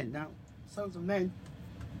of men. Now, sons of men.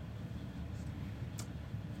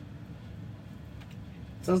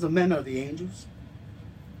 Sons of men are the angels.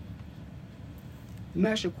 Let me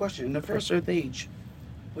ask you a question. In the first earth age,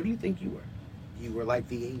 what do you think you were? You were like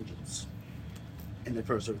the angels in the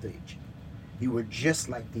first earth age. You were just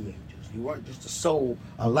like the angels. You weren't just a soul,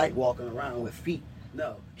 a light walking around with feet.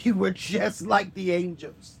 No, you were just like the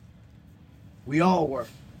angels. We all were.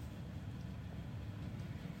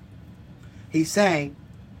 He's saying,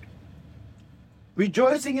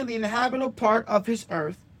 rejoicing in the inhabitable part of his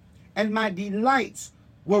earth, and my delights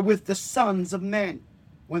were with the sons of men,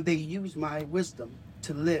 when they used my wisdom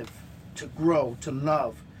to live, to grow, to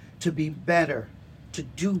love, to be better, to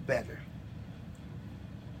do better.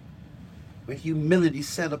 When humility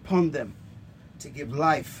set upon them to give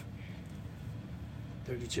life.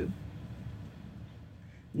 32.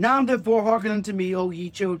 Now therefore hearken unto me, O ye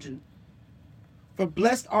children, for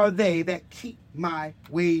blessed are they that keep my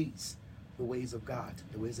ways, the ways of God,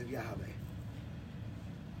 the ways of Yahweh.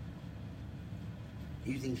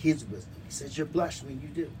 Using his wisdom. He says you're blessed when you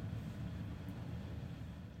do.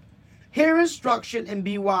 Hear instruction and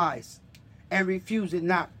be wise, and refuse it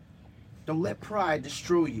not. Don't let pride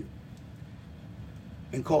destroy you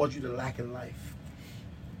and cause you to lack in life.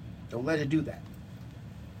 Don't let it do that.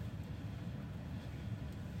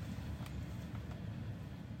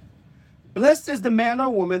 Blessed is the man or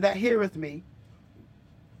woman that heareth me,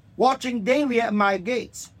 watching daily at my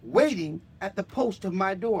gates, waiting at the post of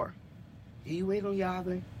my door. Do you wait on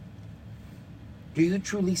Yahweh? Do you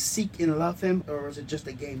truly seek and love him, or is it just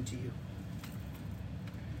a game to you?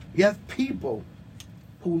 You have people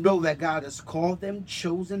who know that God has called them,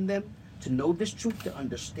 chosen them to know this truth, to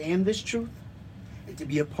understand this truth, and to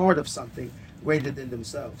be a part of something greater than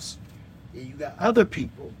themselves. And you got other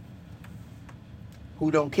people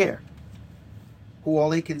who don't care, who all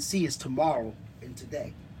they can see is tomorrow and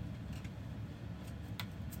today.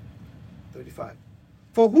 35.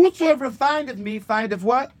 For whosoever findeth me findeth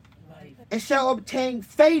what? Life. And shall obtain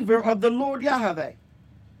favor of the Lord Yahweh.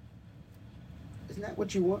 Isn't that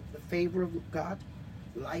what you want? The favor of God?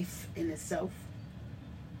 Life in itself?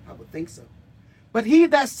 I would think so. But he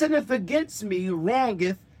that sinneth against me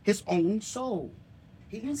wrongeth his own soul.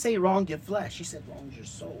 He didn't say wrong your flesh. He said wrong your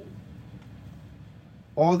soul.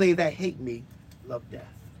 All they that hate me love death.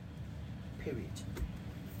 Period.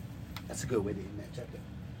 That's a good way to end that chapter.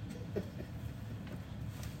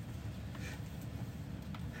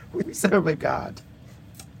 We serve a God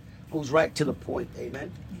who's right to the point.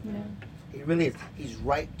 Amen. Amen. He really is. He's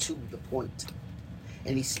right to the point.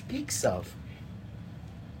 And he speaks of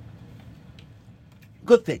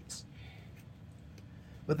good things.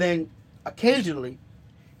 But then occasionally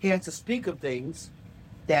he has to speak of things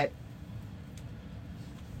that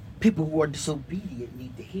people who are disobedient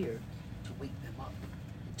need to hear to wake them up.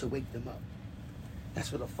 To wake them up.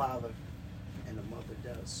 That's what a father and a mother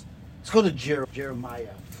does. Let's go to Jeremiah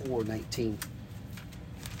 4:19.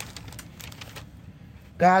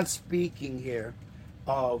 God's speaking here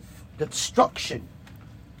of the destruction,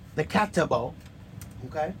 the katabo,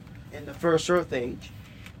 okay, in the first earth age.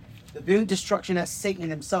 The very destruction that Satan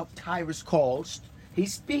himself, Tyrus, caused.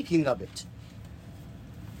 He's speaking of it.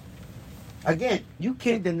 Again, you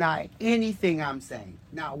can't deny anything I'm saying.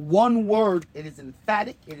 Not one word. It is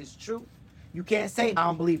emphatic. It is true. You can't say, I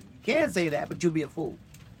don't believe it. You can't say that, but you'll be a fool.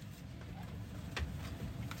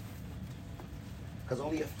 Because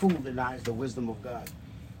only a fool denies the wisdom of God.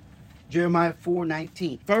 Jeremiah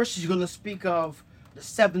 4:19. First, he's going to speak of the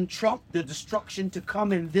seventh trump, the destruction to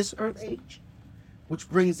come in this earth age, which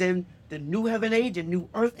brings in the new heaven age and new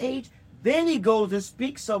earth age. Then he goes and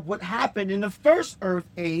speaks of what happened in the first earth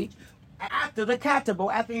age after the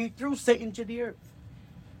katabo, after he threw Satan to the earth.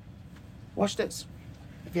 Watch this.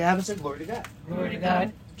 If you haven't said glory to God. Glory to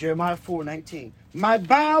God. Jeremiah 4:19. My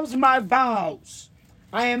vows,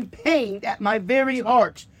 I am pained at my very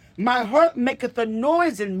heart. My heart maketh a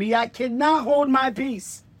noise in me. I cannot hold my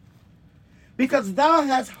peace. Because thou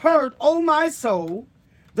hast heard, O my soul,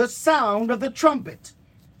 the sound of the trumpet,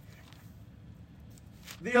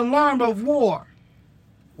 the alarm of war.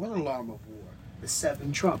 What alarm of war? The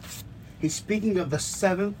seven trumps. He's speaking of the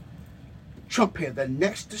seventh trump here, the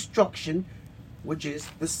next destruction, which is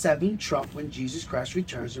the seventh trump when Jesus Christ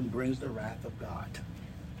returns and brings the wrath of God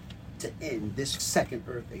to end this second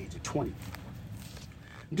earth age of 20.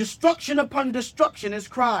 Destruction upon destruction is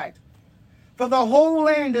cried, for the whole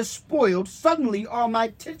land is spoiled. Suddenly are my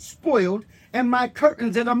tents spoiled, and my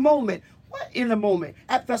curtains in a moment. What in a moment?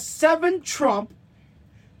 At the seventh trump,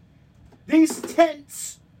 these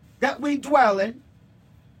tents that we dwell in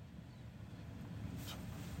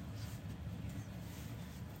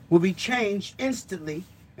will be changed instantly,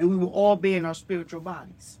 and we will all be in our spiritual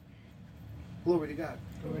bodies. Glory to God.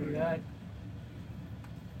 Glory to God.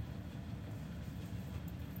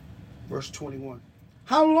 Verse 21.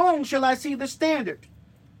 How long shall I see the standard?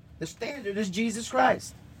 The standard is Jesus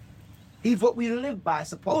Christ. He's what we live by,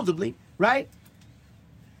 supposedly, right?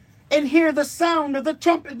 and hear the sound of the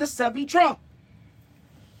trumpet, the seventh trump.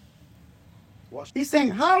 He's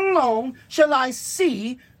saying, how long shall I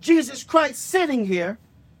see Jesus Christ sitting here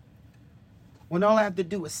when all I have to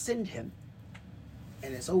do is send him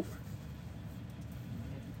and it's over?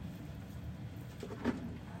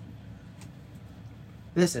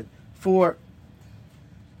 Listen, for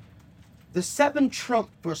the seventh trump,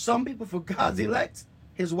 for some people, for God's elect,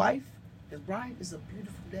 his wife, his bride, is a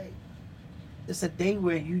beautiful day. It's a day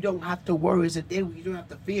where you don't have to worry. It's a day where you don't have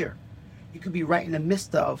to fear. You could be right in the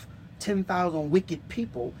midst of 10,000 wicked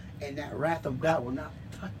people, and that wrath of God will not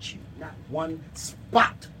touch you. Not one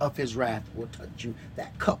spot of his wrath will touch you.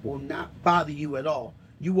 That cup will not bother you at all.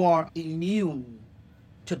 You are immune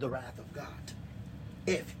to the wrath of God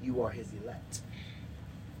if you are his elect.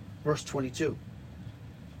 Verse 22.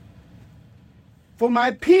 For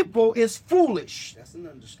my people is foolish. That's an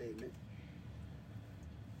understatement.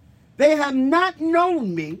 They have not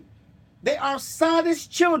known me. They are sottish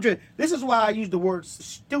children. This is why I use the word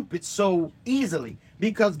stupid so easily.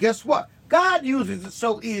 Because guess what? God uses it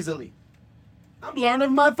so easily. I'm learning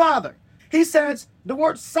from my father. He says the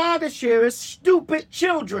word sottish here is stupid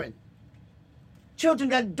children. Children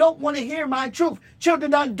that don't want to hear my truth.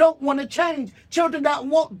 Children that don't want to change. Children that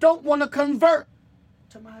don't want to convert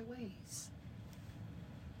to my ways.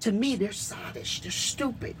 To me, they're sottish. They're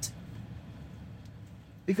stupid.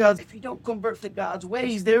 Because if you don't convert to God's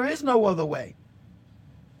ways, there is no other way.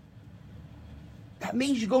 That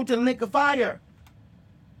means you go to the lake of fire.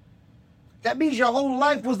 That means your whole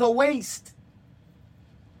life was a waste.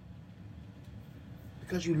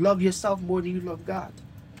 Because you love yourself more than you love God.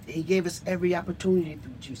 And he gave us every opportunity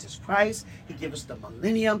through Jesus Christ. He gave us the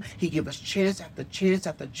millennium. He gave us chance after chance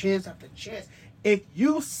after chance after chance. If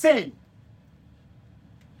you sin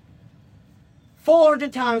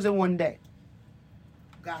 400 times in one day,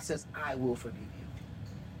 God says, I will forgive you.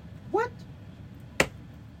 What?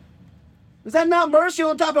 Is that not mercy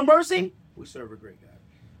on top of mercy? We serve a great God.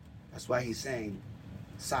 That's why he's saying,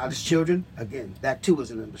 sottish children, again, that too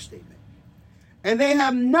is an understatement. And they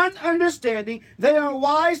have none understanding. They are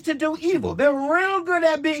wise to do evil. They're real good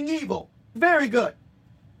at being evil. Very good.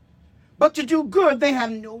 But to do good, they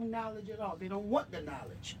have no knowledge at all. They don't want the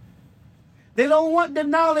knowledge. They don't want the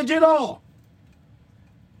knowledge at all.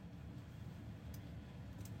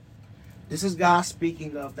 This is God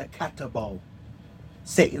speaking of the Katabal,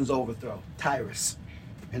 Satan's overthrow, Tyrus,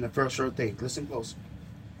 in the first earth age. Listen close.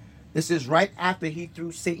 This is right after he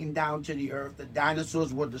threw Satan down to the earth. The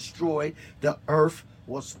dinosaurs were destroyed. The earth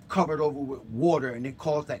was covered over with water, and it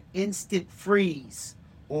caused an instant freeze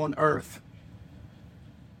on earth.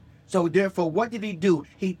 So therefore, what did he do?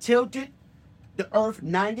 He tilted the earth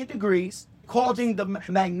 90 degrees, causing the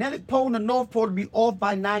magnetic pole and the north pole to be off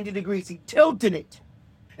by 90 degrees. He tilted it.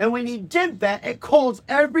 And when he did that, it caused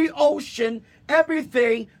every ocean,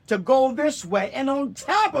 everything to go this way. And on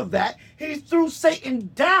top of that, he threw Satan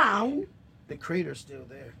down. The crater's still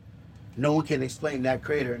there. No one can explain that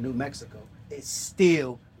crater in New Mexico. It's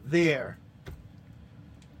still there,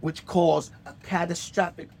 which caused a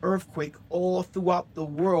catastrophic earthquake all throughout the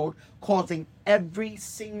world, causing every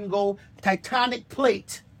single tectonic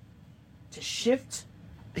plate to shift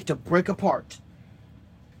and to break apart.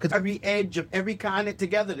 Because every edge of every continent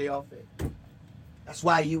together, they all fit. That's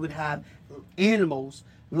why you would have animals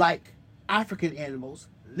like African animals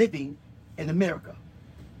living in America.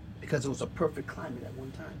 Because it was a perfect climate at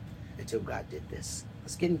one time until God did this.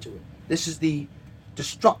 Let's get into it. This is the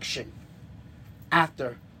destruction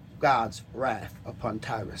after God's wrath upon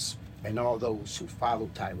Tyrus and all those who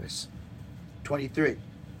followed Tyrus. 23.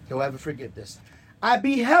 You'll ever forget this. I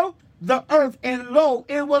beheld the earth, and lo,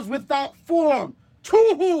 it was without form.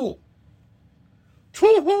 Tuhu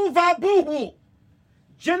vabuhu.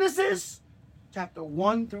 Genesis chapter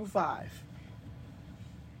 1 through 5.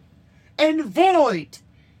 And void,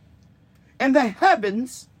 and the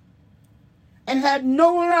heavens, and had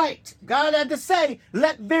no light. God had to say,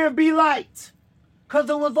 let there be light, because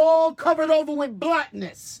it was all covered over with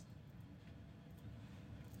blackness.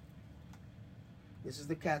 This is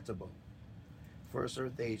the Katabah, first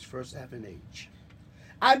earth age, first heaven age.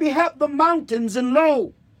 I beheld the mountains, and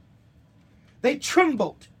lo, they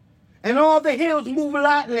trembled, and all the hills moved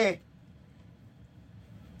lightly.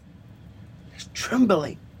 It's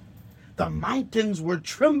trembling. The mountains were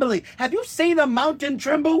trembling. Have you seen a mountain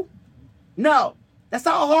tremble? No. That's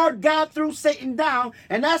how hard God threw Satan down,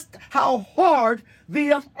 and that's how hard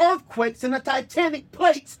the earthquakes and the titanic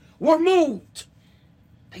plates were moved.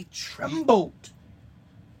 They trembled.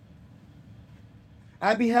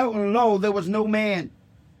 I beheld, and lo, there was no man.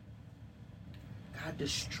 God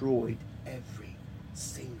destroyed every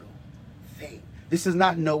single thing. This is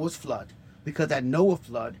not Noah's flood, because at Noah's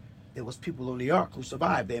flood, there was people on the ark who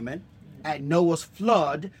survived, amen? At Noah's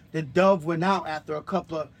flood, the dove went out after a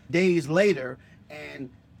couple of days later and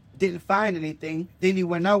didn't find anything. Then he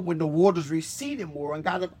went out when the waters receded more and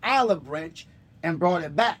got an olive branch and brought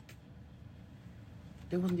it back.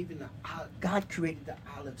 There wasn't even God created the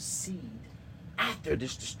olive seed after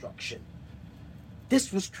this destruction.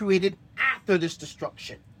 This was created after this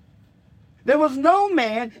destruction. There was no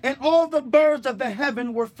man, and all the birds of the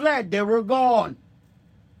heaven were fled. They were gone.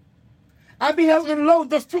 I beheld, and lo,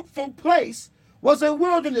 the fruitful place was a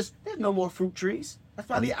wilderness. There's no more fruit trees. That's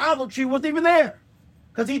why the olive tree wasn't even there,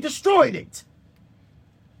 because he destroyed it.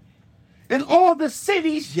 And all the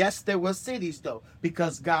cities, yes, there were cities though,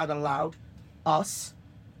 because God allowed us,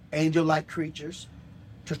 angel-like creatures,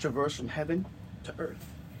 to traverse from heaven to earth.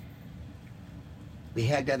 We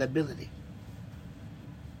had that ability.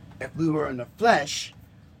 If we were in the flesh,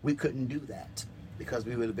 we couldn't do that, because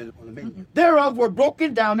we would have been on the menu. Thereof were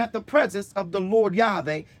broken down at the presence of the Lord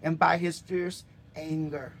Yahweh, and by his fierce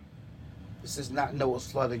anger. This is not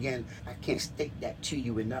Noah's flood again. I can't state that to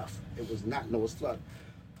you enough. It was not Noah's flood.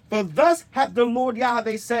 For thus hath the Lord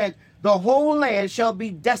Yahweh said, the whole land shall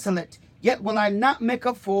be desolate, yet will I not make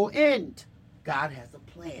a full end. God has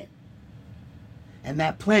a plan. And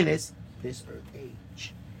that plan is this earth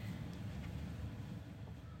age.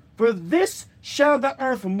 For this shall the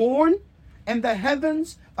earth mourn, and the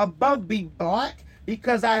heavens above be black,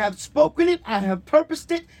 because I have spoken it, I have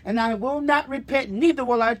purposed it, and I will not repent, neither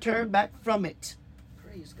will I turn back from it.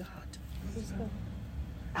 Praise God. Praise God.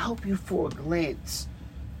 I hope you for a glance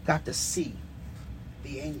got to see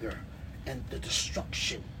the anger and the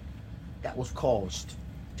destruction that was caused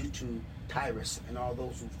due to Tyrus and all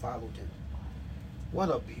those who followed him. What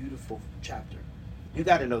a beautiful chapter. You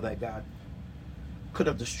got to know that God could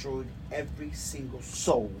have destroyed every single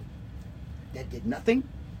soul that did nothing,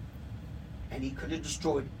 and he could have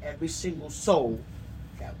destroyed every single soul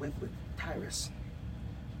that went with Tyrus,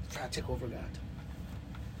 trying to take over God.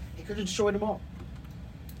 He could have destroyed them all.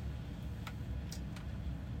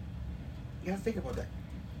 You gotta think about that.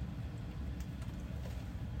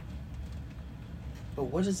 But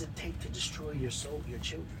what does it take to destroy your soul, your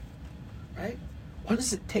children? Right? What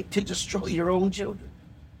does it take to destroy your own children?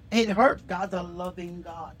 It hurts. God's a loving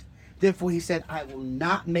God. Therefore, he said, I will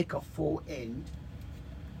not make a full end.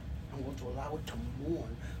 I'm going to allow it to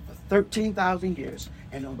mourn for 13,000 years.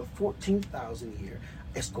 And on the 14,000th year,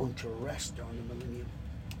 it's going to rest on the millennium.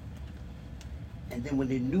 And then when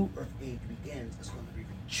the new earth age begins, it's going to be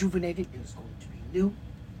rejuvenated and it's going to be new.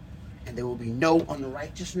 And there will be no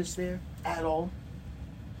unrighteousness there at all.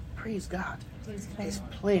 Praise God. His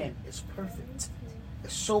plan is perfect.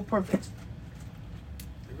 It's so perfect.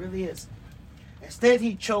 It really is. Instead,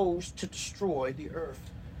 he chose to destroy the earth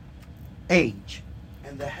age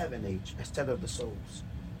and the heaven age instead of the souls.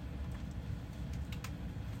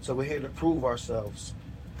 So we're here to prove ourselves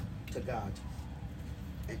to God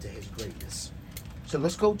and to his greatness. So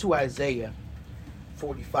let's go to Isaiah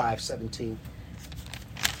 45:17.